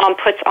when Mom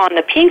puts on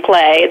the pink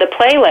lay, the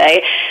play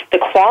lay, the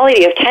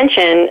quality of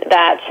tension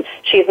that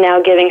she's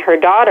now giving her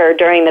daughter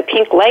during the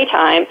pink lay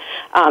time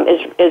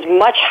is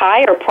much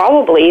higher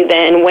probably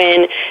than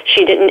when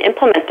she didn't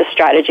implement the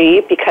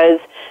strategy, because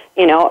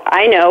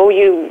I know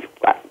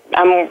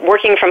I'm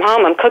working from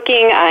home, I'm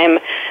cooking, I'm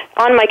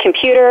on my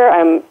computer,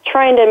 I'm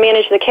trying to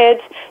manage the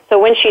kids. So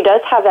when she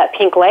does have that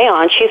pink lay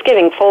on, she's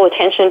giving full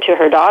attention to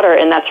her daughter,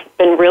 and that's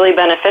been really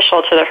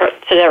beneficial to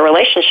their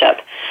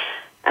relationship.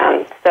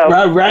 So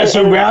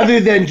rather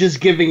than just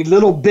giving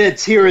little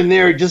bits here and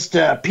there just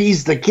to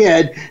appease the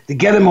kid, to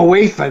get him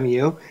away from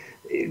you,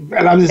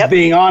 and I'm just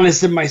being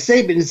honest in my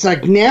statement, it's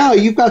like now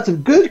you've got some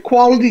good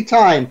quality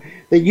time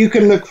that you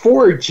can look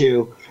forward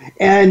to.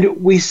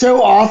 And we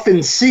so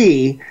often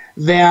see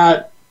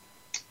that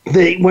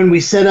when we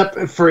set up,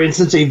 for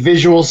instance, a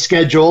visual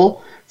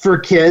schedule for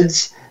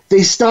kids,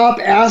 they stop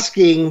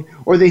asking,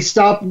 or they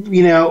stop,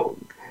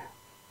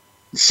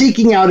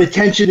 seeking out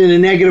attention in a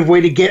negative way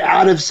to get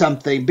out of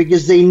something,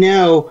 because they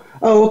know,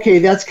 oh, okay,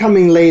 that's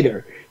coming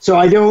later. So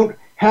I don't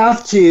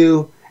have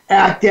to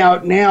act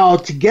out now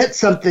to get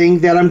something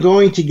that I'm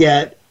going to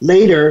get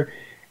later.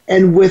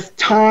 And with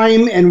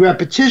time and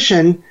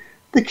repetition,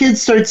 the kid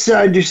starts to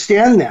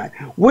understand that.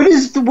 What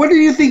do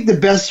you think the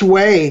best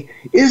way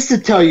is to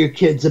tell your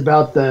kids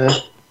about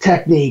the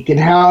technique, and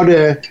how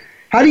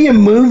do you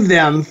move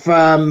them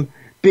from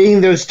being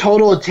those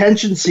total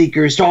attention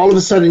seekers to all of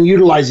a sudden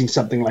utilizing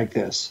something like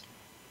this?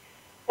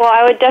 Well,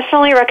 I would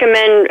definitely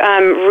recommend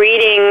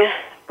reading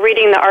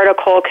the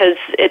article, because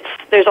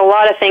there's a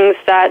lot of things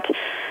that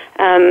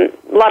a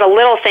lot of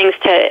little things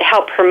to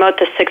help promote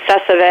the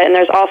success of it. And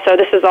there's also,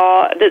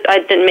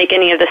 I didn't make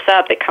any of this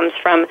up. It comes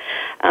from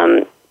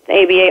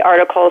ABA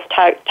articles,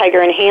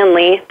 Tiger and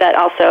Hanley, that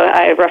also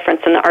I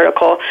referenced in the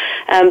article.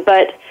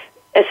 But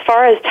as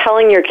far as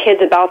telling your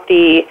kids about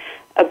the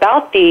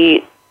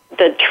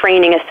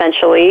training,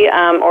 essentially,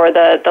 or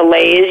the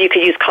lays, you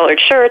could use colored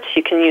shirts,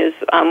 you can use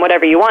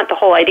whatever you want. The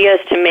whole idea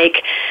is to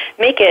make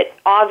it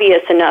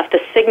obvious enough, the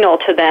signal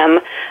to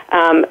them,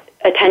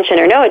 attention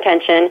or no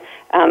attention,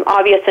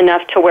 obvious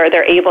enough to where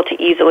they're able to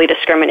easily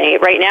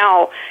discriminate. Right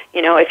now,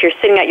 if you're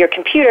sitting at your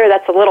computer,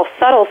 that's a little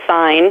subtle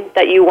sign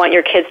that you want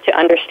your kids to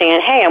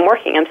understand, hey, I'm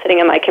working, I'm sitting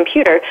at my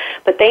computer,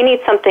 but they need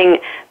something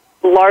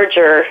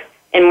larger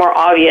and more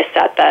obvious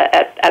at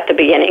the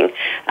beginning.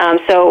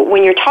 So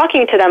when you're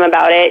talking to them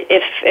about it,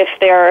 if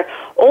they're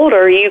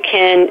older, you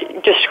can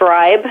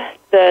describe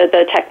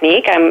the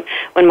technique.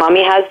 When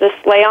Mommy has this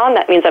lay on,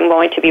 that means I'm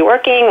going to be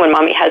working. When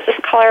Mommy has this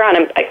color on,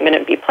 I'm going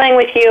to be playing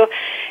with you.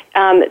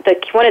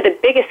 One of the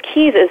biggest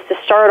keys is to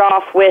start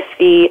off with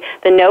the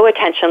no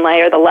attention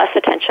lay, or the less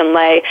attention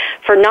lay,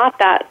 for not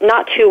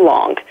too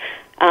long.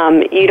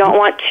 You don't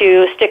want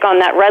to stick on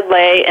that red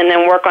lay and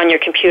then work on your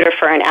computer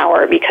for an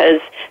hour,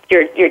 because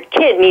your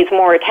kid needs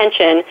more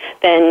attention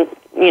than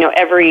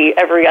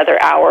every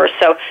other hour.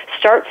 So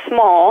start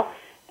small.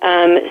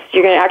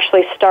 You're going to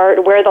actually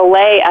start where the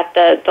lay at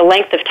the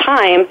length of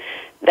time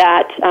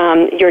that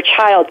your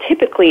child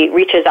typically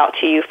reaches out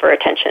to you for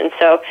attention.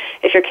 So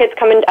if your kid's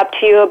coming up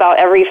to you about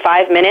every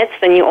 5 minutes,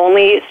 then you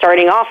only,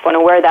 starting off, want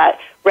to wear that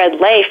red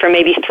lay for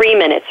maybe 3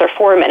 minutes or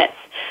 4 minutes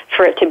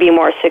for it to be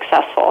more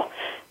successful.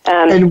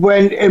 I have a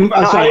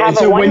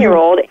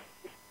 1-year-old.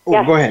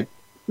 Yeah. Go ahead.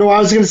 No, I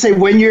was going to say,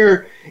 when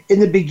you're in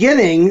the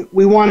beginning,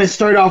 we want to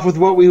start off with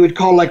what we would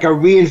call like a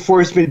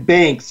reinforcement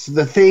bank,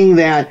 the thing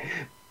that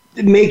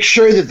make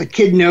sure that the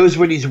kid knows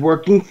what he's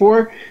working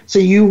for. So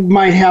you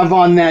might have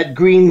on that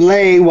green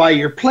lei while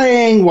you're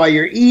playing, while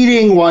you're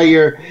eating, while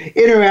you're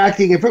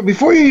interacting,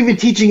 before you're even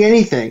teaching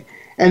anything.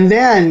 And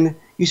then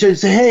you start to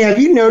say, hey, have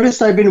you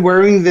noticed I've been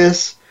wearing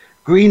this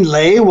green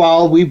lei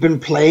while we've been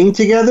playing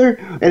together?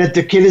 And if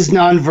the kid is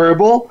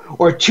nonverbal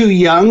or too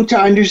young to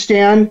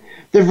understand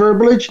the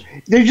verbiage,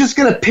 they're just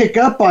going to pick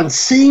up on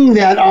seeing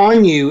that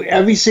on you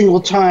every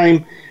single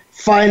time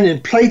fun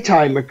and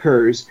playtime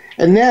occurs.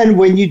 And then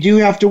when you do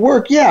have to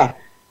work,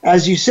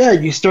 as you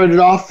said, you started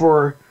off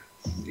for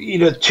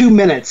 2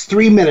 minutes,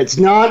 3 minutes,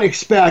 not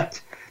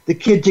expect the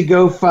kid to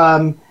go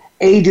from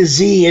A to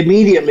Z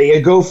immediately,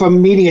 or go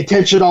from needing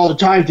attention all the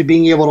time to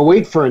being able to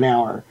wait for an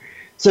hour.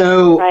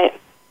 So right.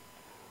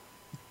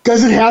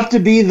 Does it have to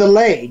be the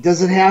lei?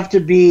 Does it have to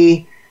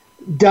be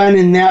done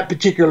in that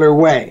particular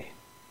way?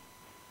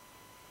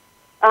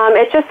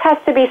 It just has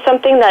to be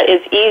something that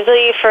is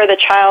easy for the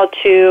child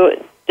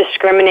to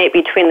discriminate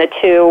between the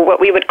two, what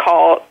we would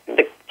call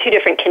the two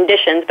different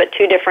conditions, but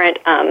two different,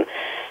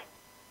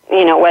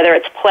 whether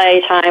it's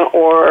play time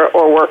or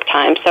work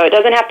time. So it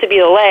doesn't have to be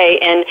the lei.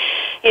 And,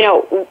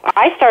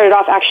 I started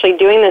off actually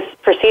doing this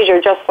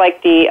procedure just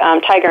like the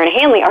Tiger and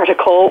Hanley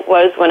article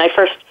was when I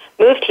first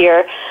moved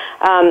here,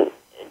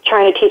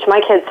 trying to teach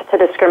my kids to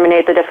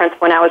discriminate the difference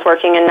when I was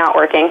working and not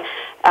working.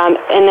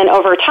 And then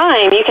over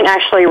time, you can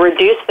actually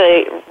reduce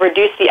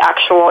the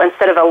actual,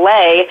 instead of a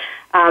lei,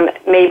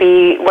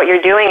 maybe what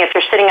you're doing, if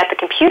you're sitting at the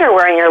computer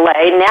wearing your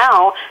lei,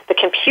 now the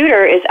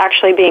computer is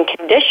actually being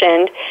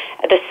conditioned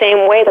the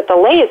same way that the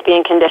lei is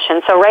being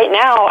conditioned. So right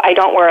now, I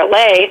don't wear a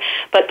lei,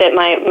 but that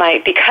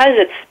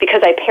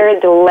because I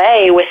paired the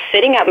lei with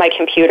sitting at my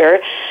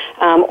computer,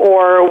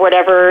 or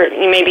whatever,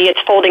 maybe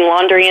it's folding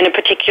laundry in a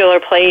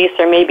particular place,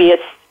 or maybe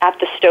it's at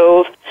the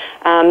stove,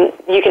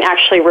 you can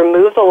actually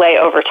remove the lei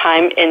over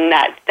time, and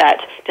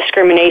that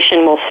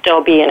discrimination will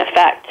still be in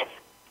effect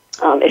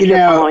if you're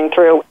following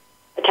through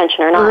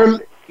attention or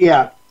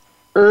not.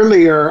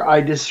 Earlier I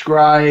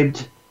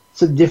described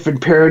some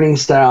different parenting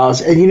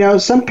styles,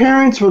 and some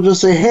parents will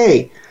just say,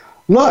 hey,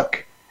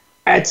 look,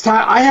 it's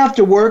time, I have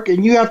to work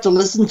and you have to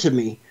listen to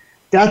me.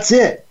 That's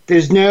it.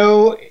 There's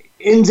no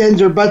ins, ends,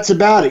 or buts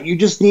about it. You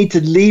just need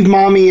to leave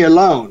mommy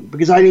alone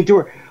because I need to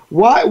work.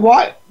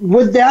 Why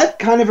would that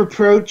kind of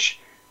approach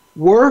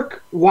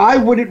work? Why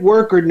would it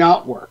work or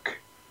not work?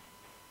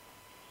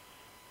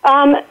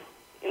 The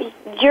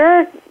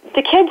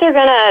kids are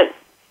gonna.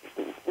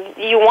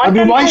 You want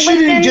them why to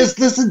shouldn't listen? they just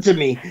listen to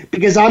me?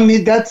 Because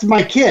that's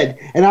my kid,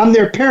 and I'm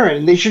their parent,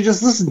 and they should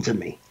just listen to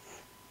me.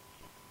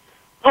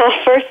 Well,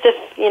 first, if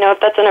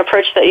that's an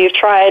approach that you've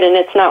tried and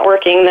it's not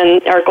working,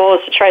 then our goal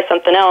is to try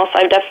something else.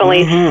 I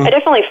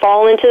definitely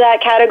fall into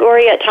that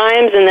category at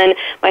times, and then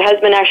my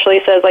husband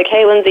actually says, like,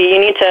 hey, Lindsay, you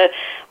need to,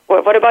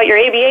 what about your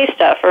ABA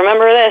stuff?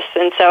 Remember this?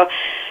 And so,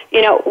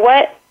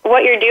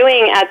 what you're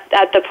doing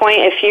at the point,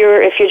 if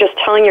you're just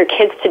telling your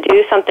kids to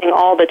do something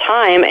all the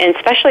time, and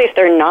especially if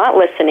they're not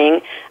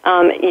listening,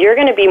 you're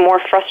going to be more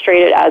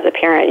frustrated as a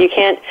parent. You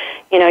can't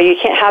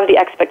have the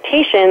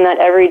expectation that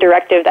every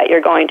directive that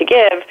you're going to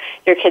give,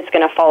 your kid's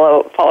going to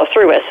follow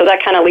through with. So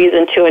that kind of leads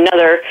into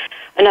another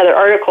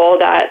article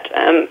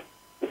that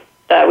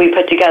we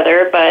put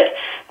together. But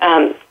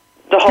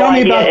the whole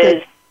idea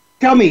is.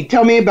 Tell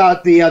me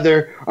about the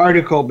other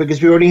article,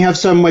 because we already have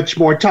so much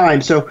more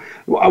time. So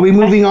are we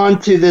moving on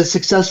to the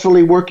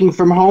successfully working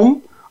from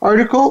home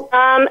article?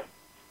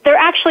 They're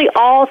actually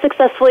all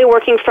successfully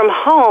working from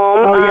home.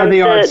 Oh, yeah,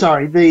 they are.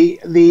 Sorry.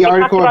 The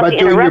article about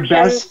doing your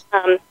best.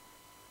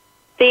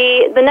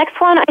 The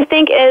next one, I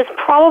think, is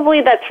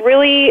probably, that's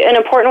really an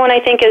important one, I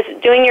think, is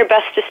doing your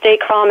best to stay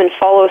calm and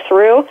follow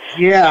through.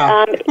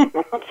 Yeah.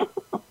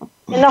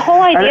 And the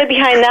whole idea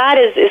behind that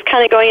is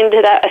kind of going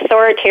into that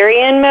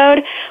authoritarian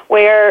mode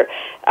where,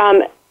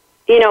 my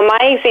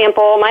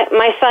example,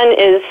 my son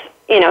is,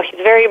 he's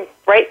a very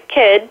bright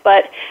kid,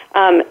 but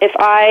if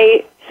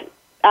I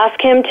ask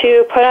him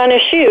to put on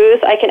his shoes,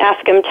 I can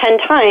ask him 10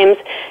 times,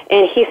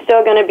 and he's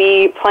still going to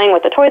be playing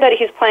with the toy that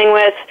he's playing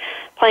with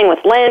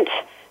lint,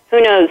 who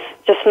knows,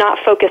 just not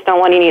focused on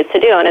what he needs to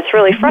do. And it's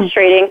really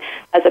frustrating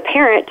as a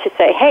parent to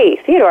say, hey,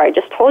 Theodore, I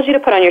just told you to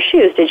put on your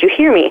shoes. Did you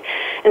hear me?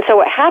 And so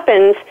what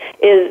happens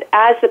is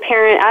as the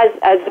parent's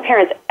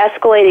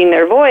escalating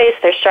their voice,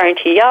 they're starting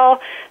to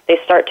yell, they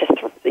start to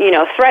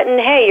threaten,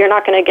 hey, you're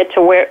not going to get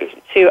to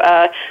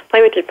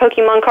play with your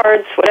Pokemon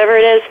cards, whatever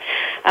it is.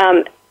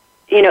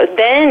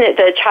 Then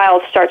the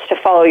child starts to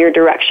follow your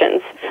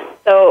directions.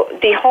 So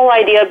the whole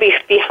idea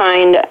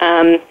behind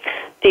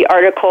the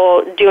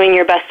article, doing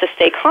your best to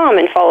stay calm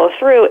and follow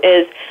through,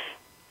 is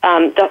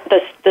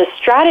the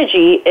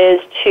strategy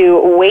is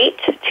to wait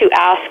to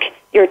ask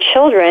your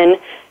children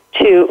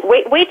to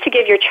wait to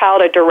give your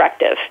child a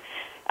directive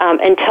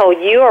until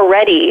you are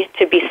ready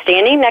to be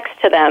standing next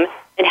to them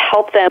and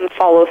help them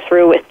follow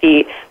through with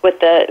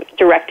the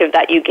directive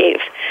that you gave.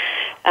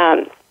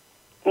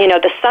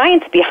 The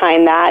science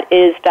behind that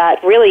is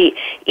that really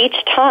each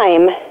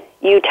time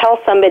you tell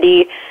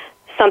somebody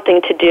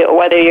something to do,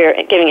 whether you're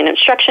giving an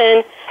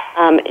instruction,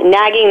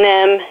 nagging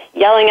them,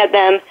 yelling at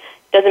them,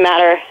 doesn't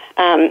matter.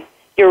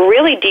 You're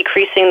really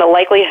decreasing the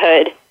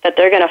likelihood that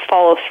they're going to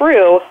follow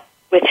through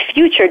with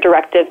future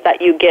directives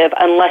that you give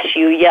unless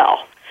you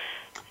yell.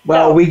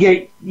 Well, we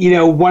get,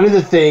 one of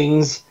the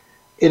things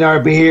in our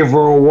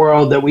behavioral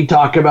world that we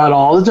talk about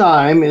all the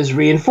time is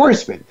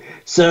reinforcement.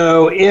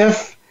 So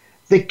if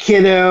the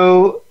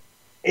kiddo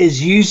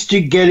is used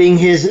to getting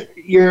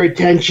your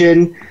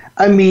attention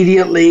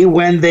immediately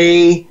when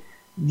they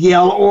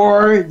yell,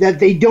 or that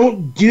they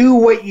don't do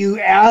what you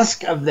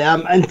ask of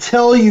them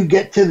until you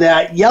get to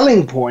that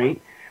yelling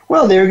point,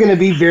 well, they're going to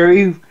be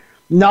very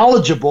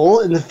knowledgeable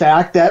in the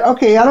fact that,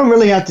 okay, I don't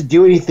really have to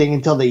do anything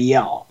until they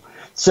yell.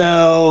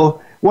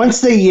 So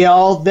once they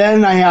yell,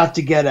 then I have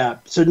to get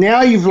up. So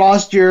now you've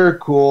lost your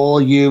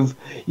cool,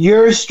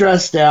 you're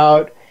stressed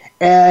out,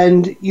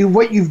 and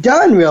what you've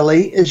done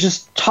really is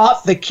just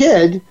taught the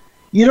kid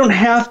you don't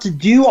have to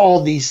do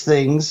all these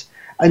things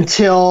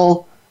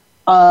until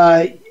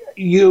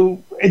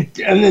until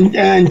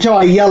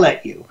I yell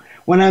at you.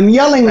 When I'm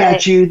yelling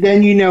at you,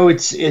 then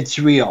it's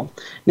real.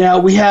 Now,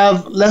 we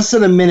have less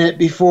than a minute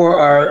before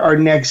our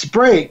next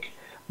break,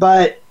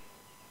 but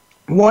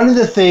one of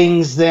the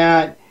things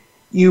that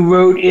you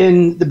wrote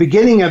in the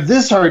beginning of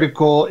this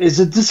article is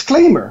a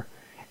disclaimer.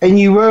 And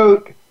you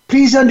wrote,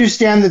 please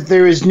understand that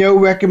there is no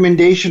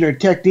recommendation or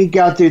technique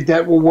out there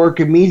that will work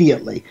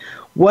immediately.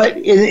 What,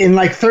 in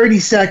like 30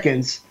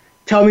 seconds,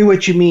 tell me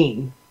what you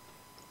mean.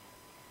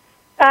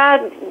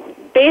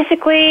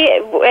 Basically,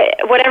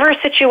 whatever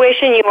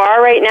situation you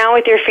are right now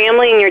with your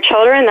family and your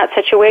children, that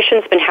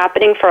situation's been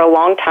happening for a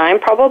long time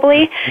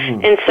probably.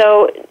 And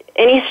so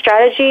any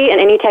strategy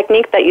and any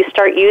technique that you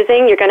start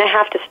using, you're going to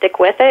have to stick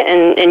with it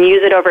and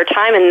use it over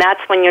time, and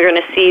that's when you're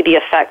going to see the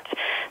effect,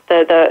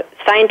 the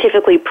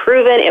scientifically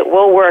proven it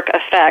will work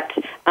effect,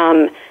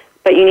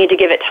 but you need to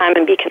give it time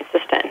and be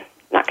consistent.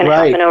 Not going to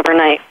happen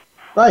overnight.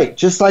 Right,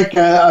 just like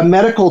a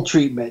medical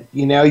treatment.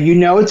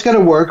 It's going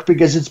to work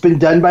because it's been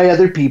done by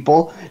other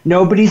people.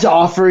 Nobody's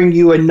offering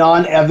you a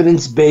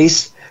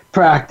non-evidence-based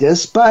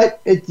practice,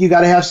 but you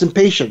got to have some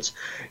patience.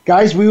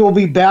 Guys, we will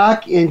be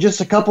back in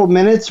just a couple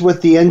minutes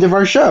with the end of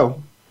our show.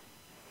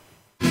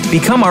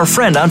 Become our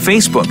friend on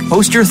Facebook.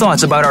 Post your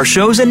thoughts about our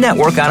shows and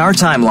network on our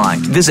timeline.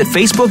 Visit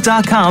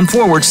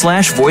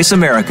facebook.com/Voice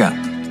America.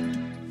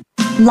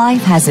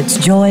 Life has its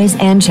joys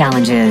and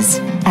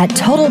challenges. At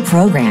Total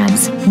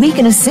Programs, we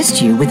can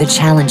assist you with the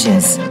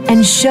challenges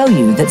and show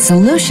you that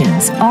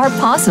solutions are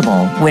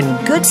possible when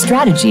good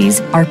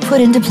strategies are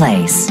put into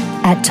place.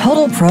 At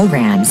Total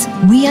Programs,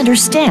 we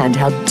understand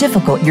how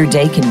difficult your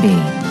day can be,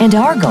 and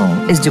our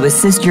goal is to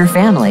assist your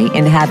family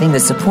in having the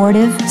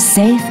supportive,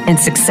 safe, and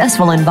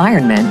successful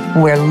environment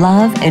where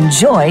love and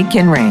joy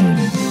can reign.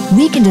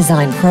 We can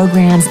design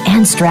programs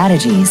and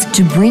strategies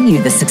to bring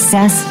you the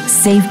success,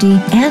 safety,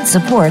 and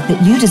support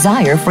that you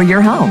desire for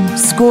your home,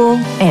 school,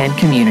 and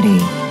community.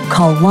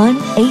 Call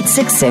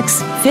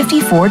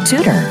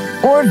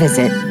 1-866-54-TUTOR or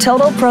visit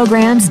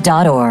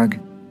totalprograms.org.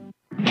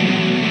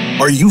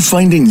 Are you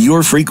finding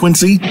your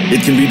frequency?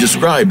 It can be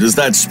described as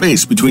that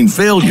space between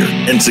failure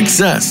and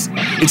success.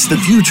 It's the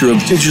future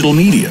of digital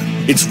media.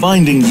 It's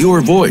finding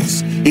your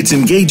voice. It's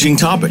engaging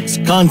topics,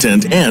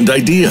 content, and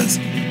ideas.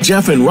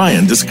 Jeff and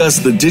Ryan discuss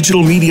the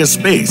digital media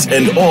space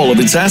and all of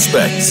its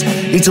aspects.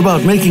 It's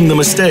about making the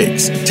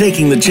mistakes,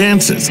 taking the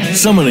chances,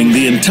 summoning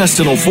the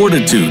intestinal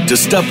fortitude to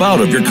step out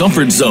of your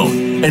comfort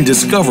zone, and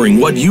discovering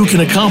what you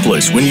can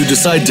accomplish when you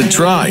decide to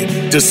try,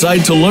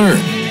 decide to learn,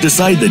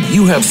 decide that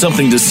you have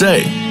something to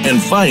say,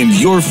 and find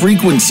your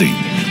frequency.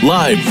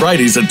 Live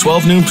Fridays at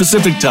 12 noon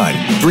Pacific Time,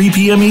 3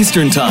 p.m.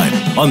 Eastern Time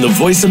on the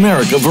Voice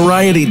America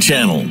Variety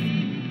Channel.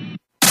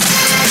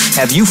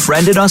 Have you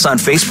friended us on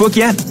Facebook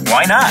yet?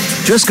 Why not?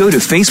 Just go to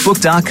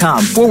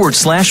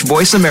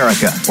facebook.com/Voice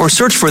America or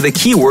search for the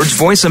keywords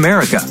Voice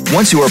America.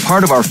 Once you are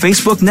part of our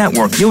Facebook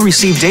network, you'll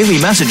receive daily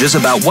messages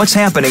about what's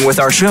happening with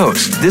our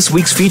shows, this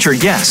week's featured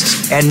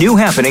guests, and new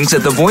happenings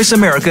at the Voice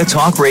America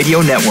Talk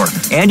Radio Network.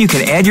 And you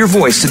can add your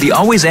voice to the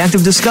always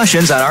active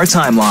discussions on our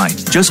timeline.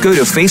 Just go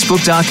to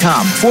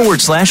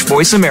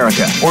facebook.com/Voice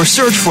America or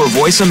search for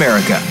Voice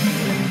America.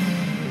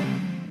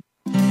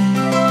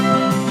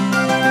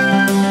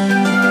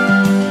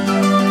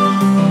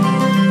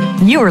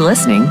 You are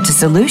listening to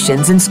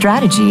Solutions and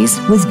Strategies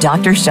with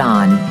Dr.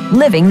 Sean,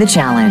 Living the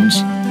Challenge.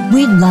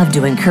 We'd love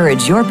to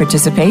encourage your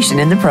participation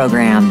in the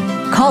program.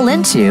 Call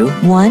into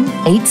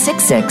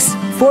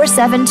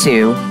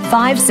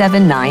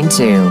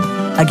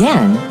 1-866-472-5792.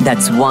 Again,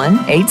 that's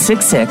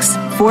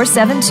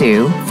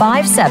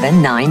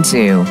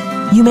 1-866-472-5792.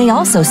 You may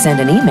also send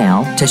an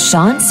email to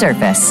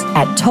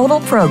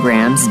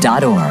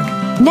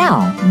seansurface@totalprograms.org.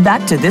 Now,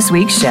 back to this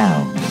week's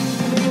show.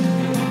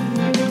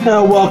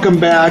 Welcome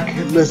back,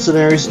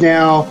 listeners.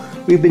 Now,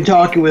 we've been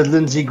talking with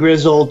Lindsay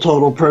Grizzle,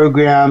 Total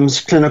Programs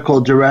Clinical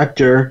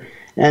Director,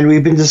 and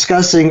we've been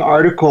discussing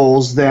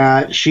articles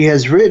that she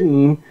has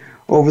written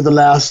over the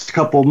last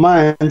couple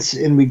months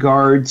in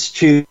regards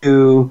to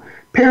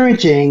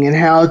parenting and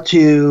how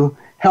to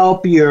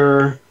help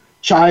your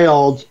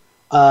child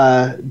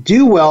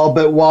do well,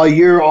 but while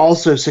you're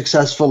also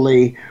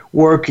successfully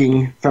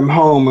working from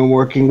home and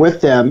working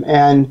with them.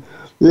 And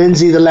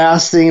Lindsay, the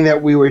last thing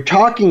that we were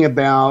talking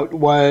about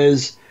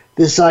was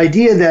this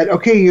idea that,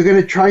 okay, you're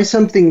going to try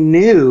something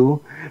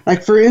new.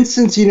 Like, for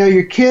instance,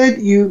 your kid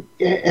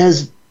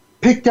has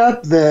picked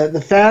up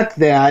the fact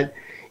that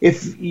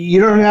if he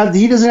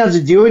doesn't have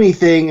to do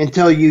anything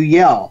until you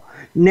yell.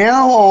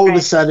 Now, all of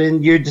a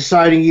sudden, you're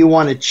deciding you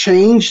want to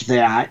change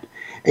that,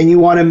 and you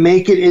want to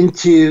make it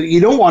into, you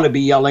don't want to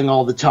be yelling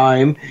all the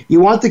time. You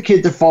want the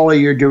kid to follow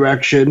your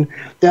direction.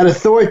 That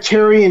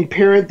authoritarian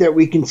parent that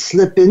we can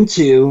slip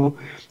into,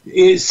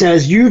 it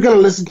says, you're going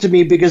to listen to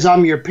me because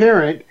I'm your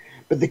parent.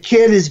 But the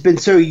kid has been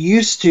so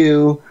used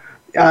to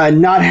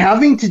not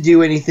having to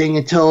do anything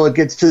until it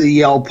gets to the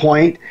yell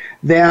point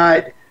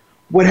that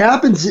what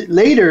happens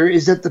later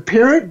is that the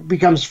parent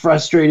becomes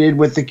frustrated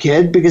with the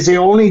kid because they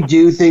only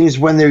do things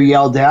when they're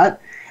yelled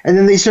at. And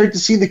then they start to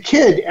see the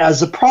kid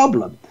as a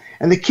problem.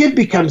 And the kid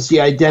becomes the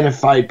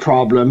identified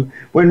problem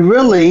when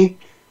really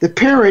the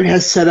parent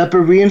has set up a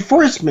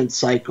reinforcement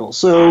cycle.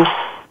 So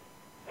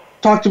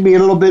talk to me a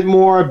little bit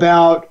more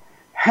about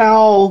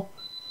how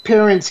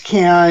parents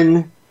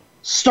can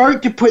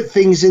start to put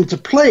things into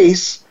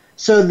place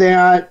so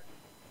that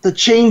the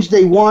change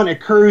they want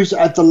occurs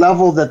at the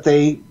level that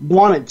they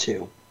want it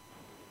to.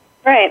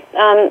 Right.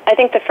 I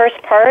think the first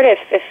part,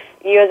 if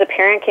you as a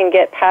parent can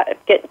get past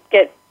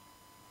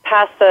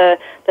the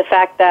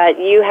fact that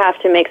you have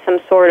to make some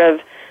sort of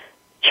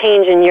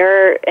change in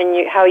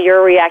how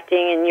you're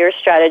reacting and your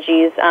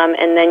strategies,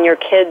 and then your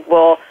kid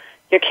will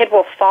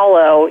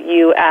follow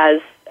you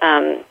as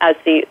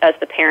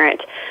the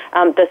parent.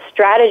 The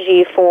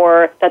strategy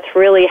that's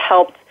really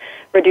helped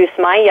reduce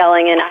my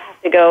yelling, and I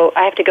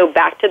have to go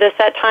back to this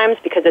at times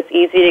because it's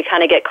easy to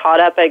kind of get caught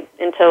up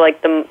into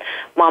like the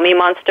mommy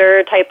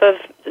monster type of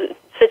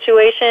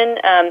situation,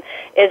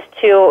 is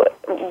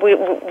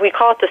we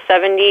call it the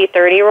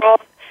 70-30 rule.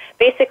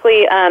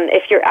 Basically,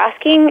 if you're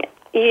asking,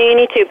 you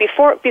need to,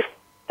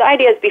 the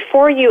idea is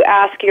before you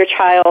ask your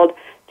child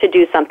to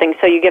do something,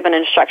 so you give an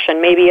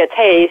instruction, maybe it's,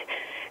 hey,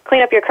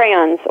 clean up your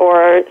crayons,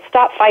 or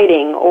stop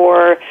fighting,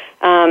 or,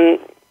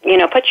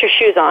 put your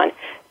shoes on.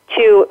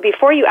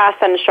 Before you ask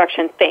that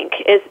instruction, think,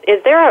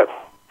 is there a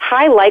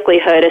high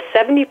likelihood, a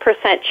 70%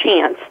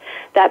 chance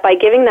that by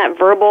giving that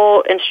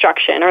verbal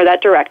instruction or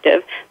that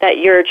directive that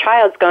your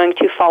child's going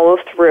to follow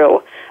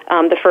through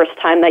the first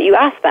time that you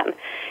ask them?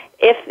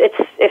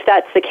 If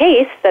that's the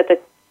case, that the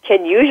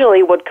kid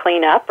usually would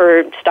clean up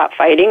or stop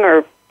fighting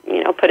or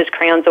put his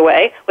crayons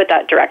away with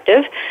that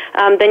directive,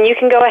 then you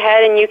can go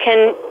ahead and you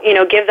can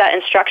give that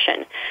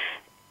instruction.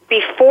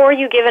 Before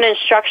you give an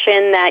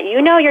instruction that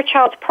your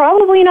child's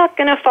probably not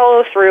going to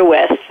follow through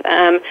with,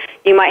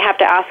 you might have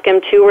to ask him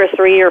 2 or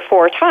 3 or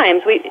 4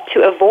 times.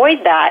 To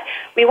avoid that,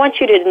 we want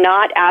you to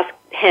not ask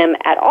him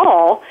at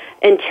all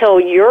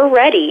until you're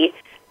ready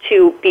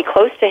to be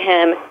close to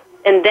him,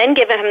 and then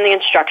give him the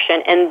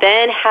instruction, and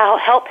then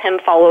help him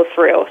follow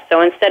through. So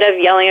instead of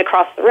yelling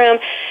across the room,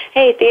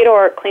 hey,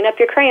 Theodore, clean up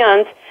your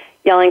crayons,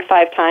 yelling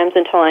 5 times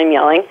until I'm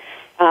yelling,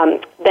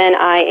 then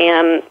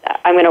I'm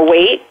going to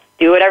wait,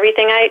 do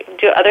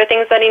other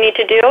things that I need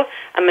to do.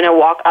 I'm going to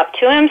walk up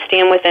to him,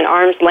 stand within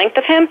arm's length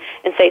of him,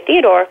 and say,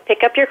 Theodore,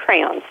 pick up your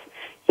crayons.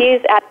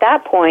 He's at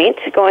that point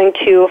going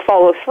to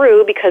follow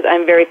through because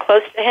I'm very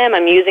close to him.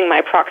 I'm using my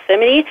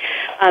proximity.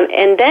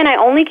 And then I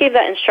only gave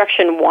that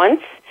instruction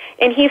once,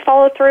 and he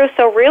followed through.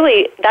 So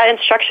really, that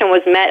instruction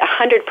was met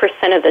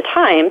 100% of the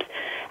times,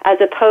 as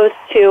opposed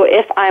to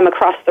if I'm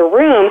across the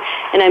room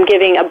and I'm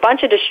giving a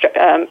bunch of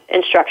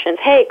instructions.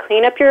 Hey,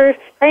 clean up your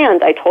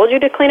crayons. I told you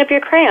to clean up your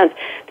crayons.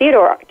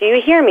 Theodore, do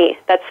you hear me?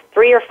 That's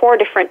 3 or 4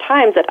 different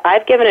times that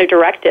I've given a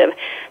directive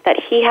that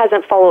he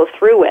hasn't followed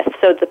through with.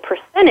 So the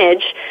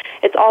percentage,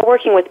 it's all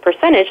working with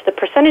percentage. The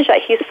percentage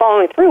that he's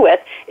following through with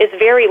is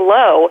very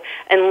low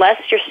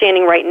unless you're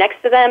standing right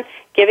next to them,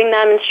 giving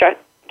them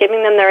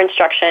their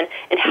instruction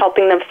and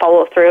helping them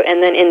follow through.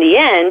 And then in the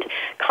end,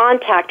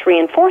 contact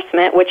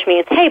reinforcement, which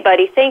means, hey,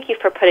 buddy, thank you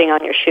for putting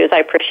on your shoes. I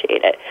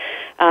appreciate it.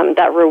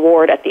 That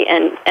reward at the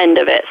end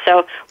of it.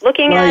 So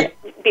looking at,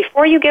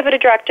 before you give it a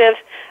directive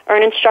or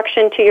an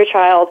instruction to your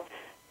child,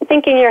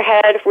 think in your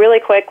head really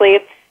quickly,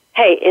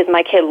 hey, is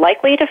my kid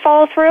likely to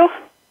follow through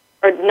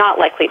or not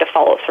likely to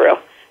follow through?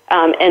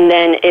 And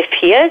then if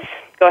he is,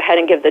 go ahead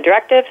and give the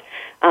directive.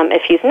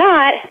 If he's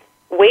not,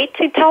 wait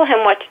to tell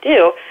him what to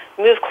do.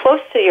 Move close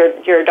to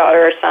your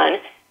daughter or son,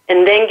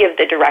 and then give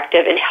the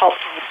directive and help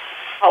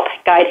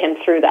guide him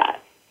through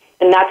that.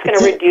 And that's going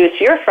to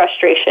reduce your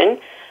frustration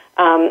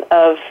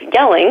of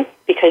yelling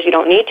because you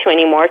don't need to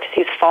anymore because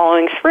he's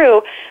following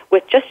through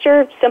with just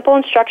your simple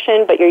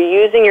instruction, but you're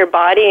using your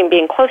body and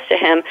being close to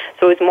him,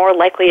 so he's more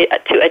likely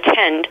to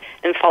attend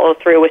and follow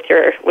through with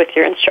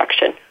your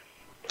instruction.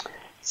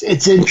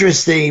 It's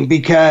interesting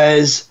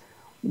because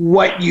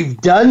what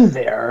you've done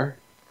there,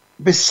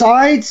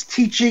 besides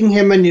teaching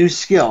him a new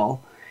skill,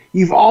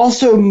 you've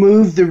also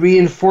moved the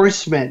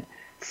reinforcement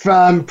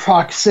from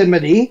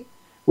proximity,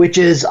 which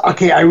is,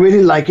 okay, I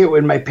really like it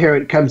when my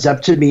parent comes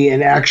up to me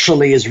and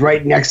actually is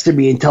right next to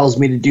me and tells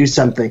me to do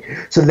something.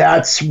 So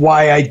that's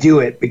why I do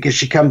it, because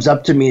she comes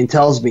up to me and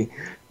tells me.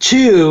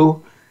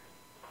 2,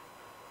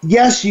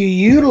 yes, you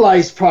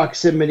utilize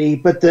proximity,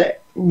 but the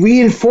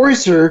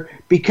reinforcer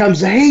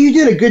becomes, hey, you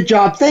did a good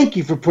job. Thank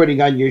you for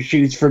putting on your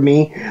shoes for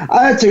me.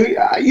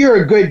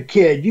 You're a good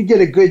kid. You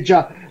did a good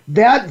job.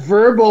 That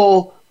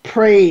verbal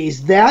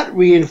praise, that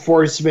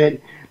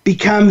reinforcement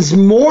becomes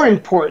more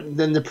important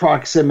than the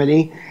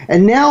proximity.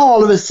 And now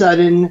all of a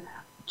sudden,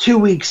 2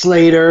 weeks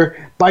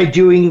later, by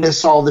doing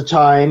this all the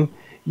time,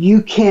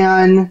 you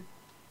can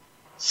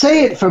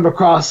say it from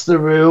across the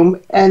room,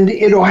 and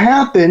it'll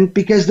happen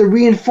because the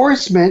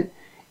reinforcement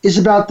is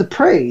about the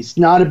praise,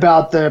 not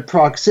about the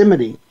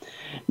proximity.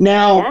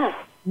 Now,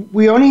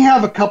 we only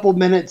have a couple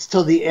minutes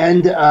till the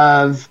end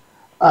of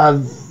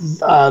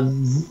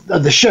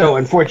the show,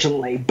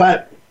 unfortunately.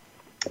 But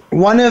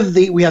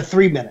we have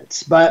 3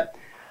 minutes. But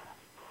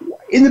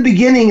in the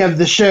beginning of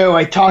the show,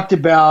 I talked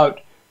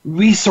about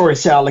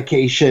resource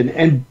allocation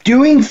and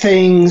doing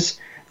things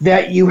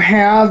that you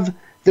have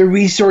the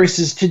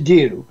resources to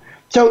do.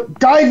 So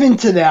dive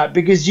into that,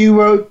 because you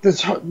wrote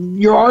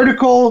your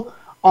article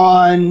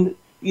on,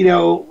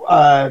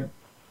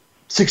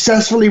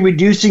 successfully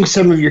reducing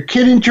some of your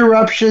kid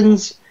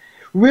interruptions,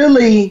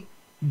 really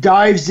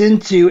dives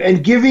into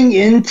and giving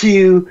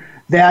into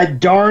that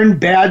darn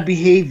bad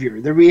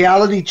behavior, the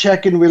reality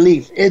check and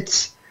relief.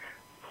 It's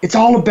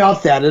all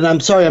about that. And I'm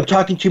sorry, I'm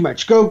talking too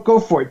much. Go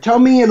for it. Tell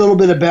me a little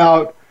bit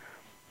about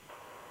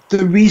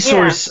the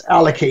resource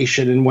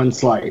allocation in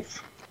one's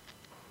life.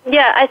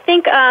 Yeah, I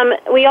think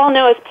we all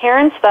know as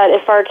parents that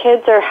if our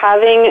kids are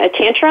having a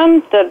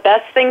tantrum, the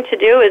best thing to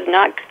do is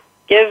not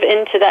give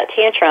into that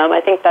tantrum.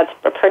 I think that's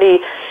a pretty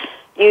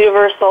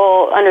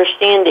universal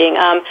understanding.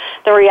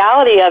 The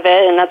reality of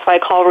it, and that's why I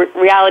call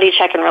reality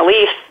check and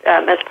relief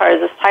as part of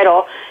this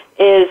title,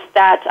 is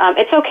that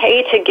it's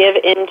okay to give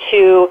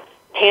into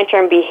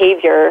tantrum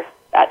behavior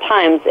at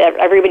times.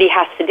 Everybody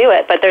has to do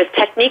it, but there's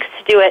techniques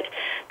to do it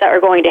that are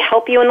going to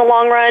help you in the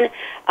long run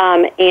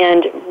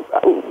and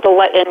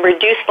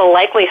reduce the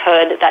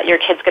likelihood that your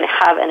kid's going to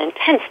have an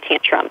intense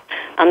tantrum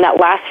that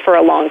lasts for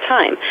a long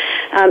time.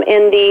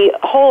 And the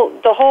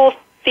whole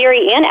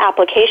theory and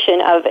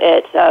application of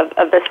it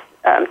of this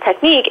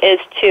technique is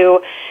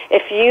to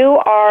if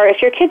you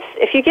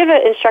give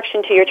an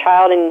instruction to your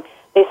child and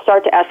they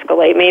start to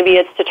escalate, maybe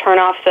it's to turn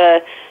off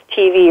the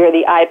TV or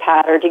the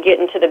iPad or to get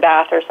into the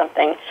bath or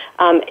something.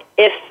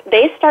 If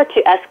they start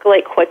to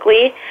escalate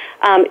quickly,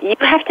 you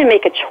have to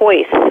make a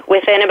choice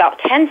within about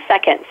 10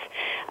 seconds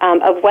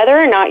of whether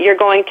or not you're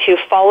going to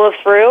follow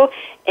through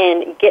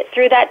and get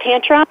through that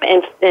tantrum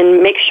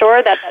and make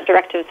sure that that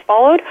directive is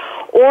followed,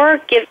 or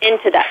give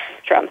into that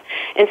tantrum.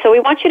 And so we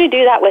want you to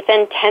do that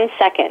within 10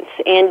 seconds.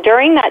 And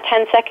during that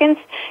 10 seconds,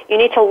 you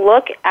need to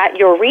look at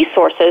your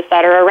resources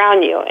that are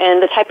around you.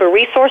 And the type of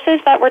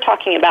resources that we're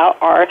talking about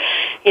are,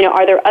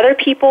 are there other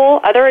people,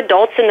 other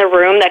adults in the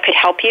room that could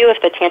help you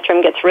if the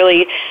tantrum gets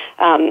really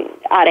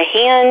out of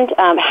hand?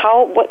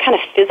 What kind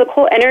of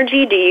physical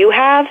energy do you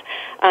have?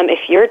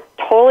 If you're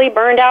totally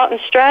burned out and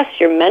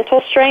stressed, your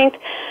mental strength,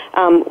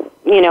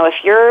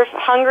 if you're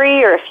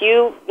hungry or if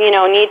you,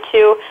 need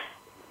to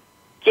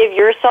give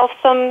yourself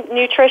some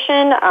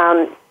nutrition,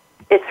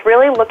 it's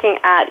really looking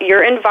at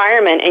your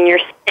environment and your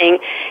saying,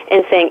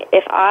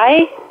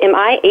 am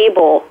I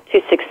able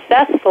to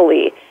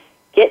successfully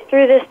get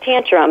through this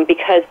tantrum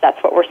because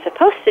that's what we're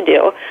supposed to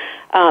do?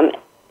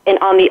 And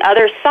on the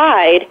other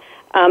side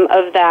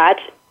of that,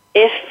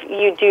 if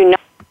you do not,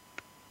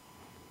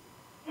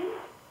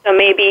 so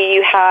maybe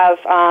you have,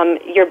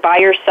 you're by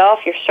yourself,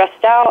 you're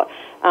stressed out,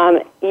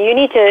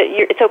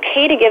 it's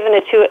okay to give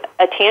into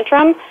a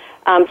tantrum,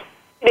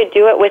 to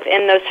do it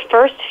within those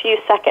first few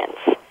seconds.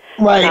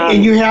 Right,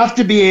 and you have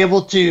to be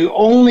able to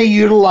only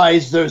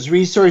utilize those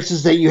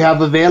resources that you have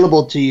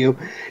available to you.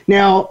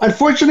 Now,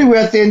 unfortunately, we're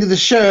at the end of the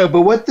show,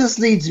 but what this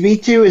leads me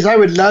to is I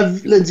would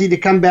love Lindsay to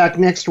come back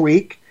next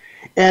week,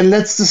 and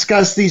let's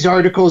discuss these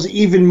articles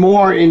even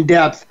more in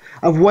depth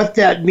of what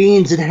that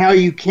means and how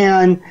you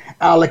can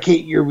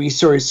allocate your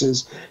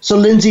resources. So,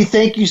 Lindsay,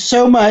 thank you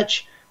so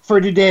much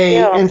for today.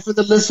 Yeah. And for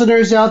the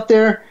listeners out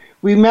there,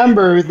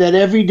 remember that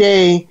every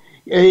day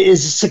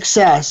is a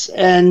success,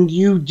 and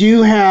you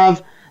do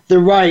have the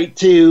right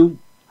to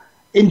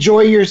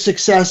enjoy your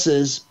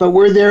successes, but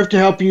we're there to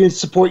help you and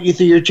support you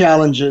through your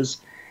challenges.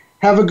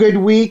 Have a good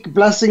week.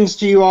 Blessings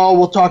to you all.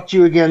 We'll talk to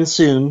you again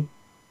soon.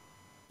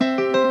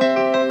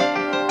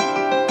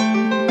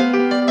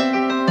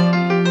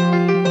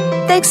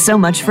 Thanks so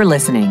much for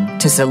listening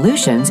to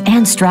Solutions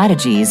and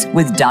Strategies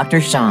with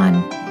Dr.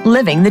 Sean,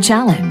 Living the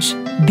Challenge.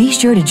 Be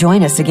sure to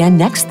join us again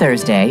next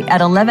Thursday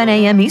at 11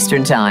 a.m.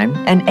 Eastern Time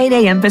and 8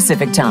 a.m.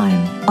 Pacific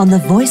Time on the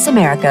Voice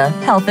America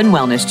Health and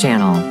Wellness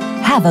Channel.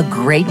 Have a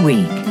great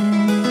week.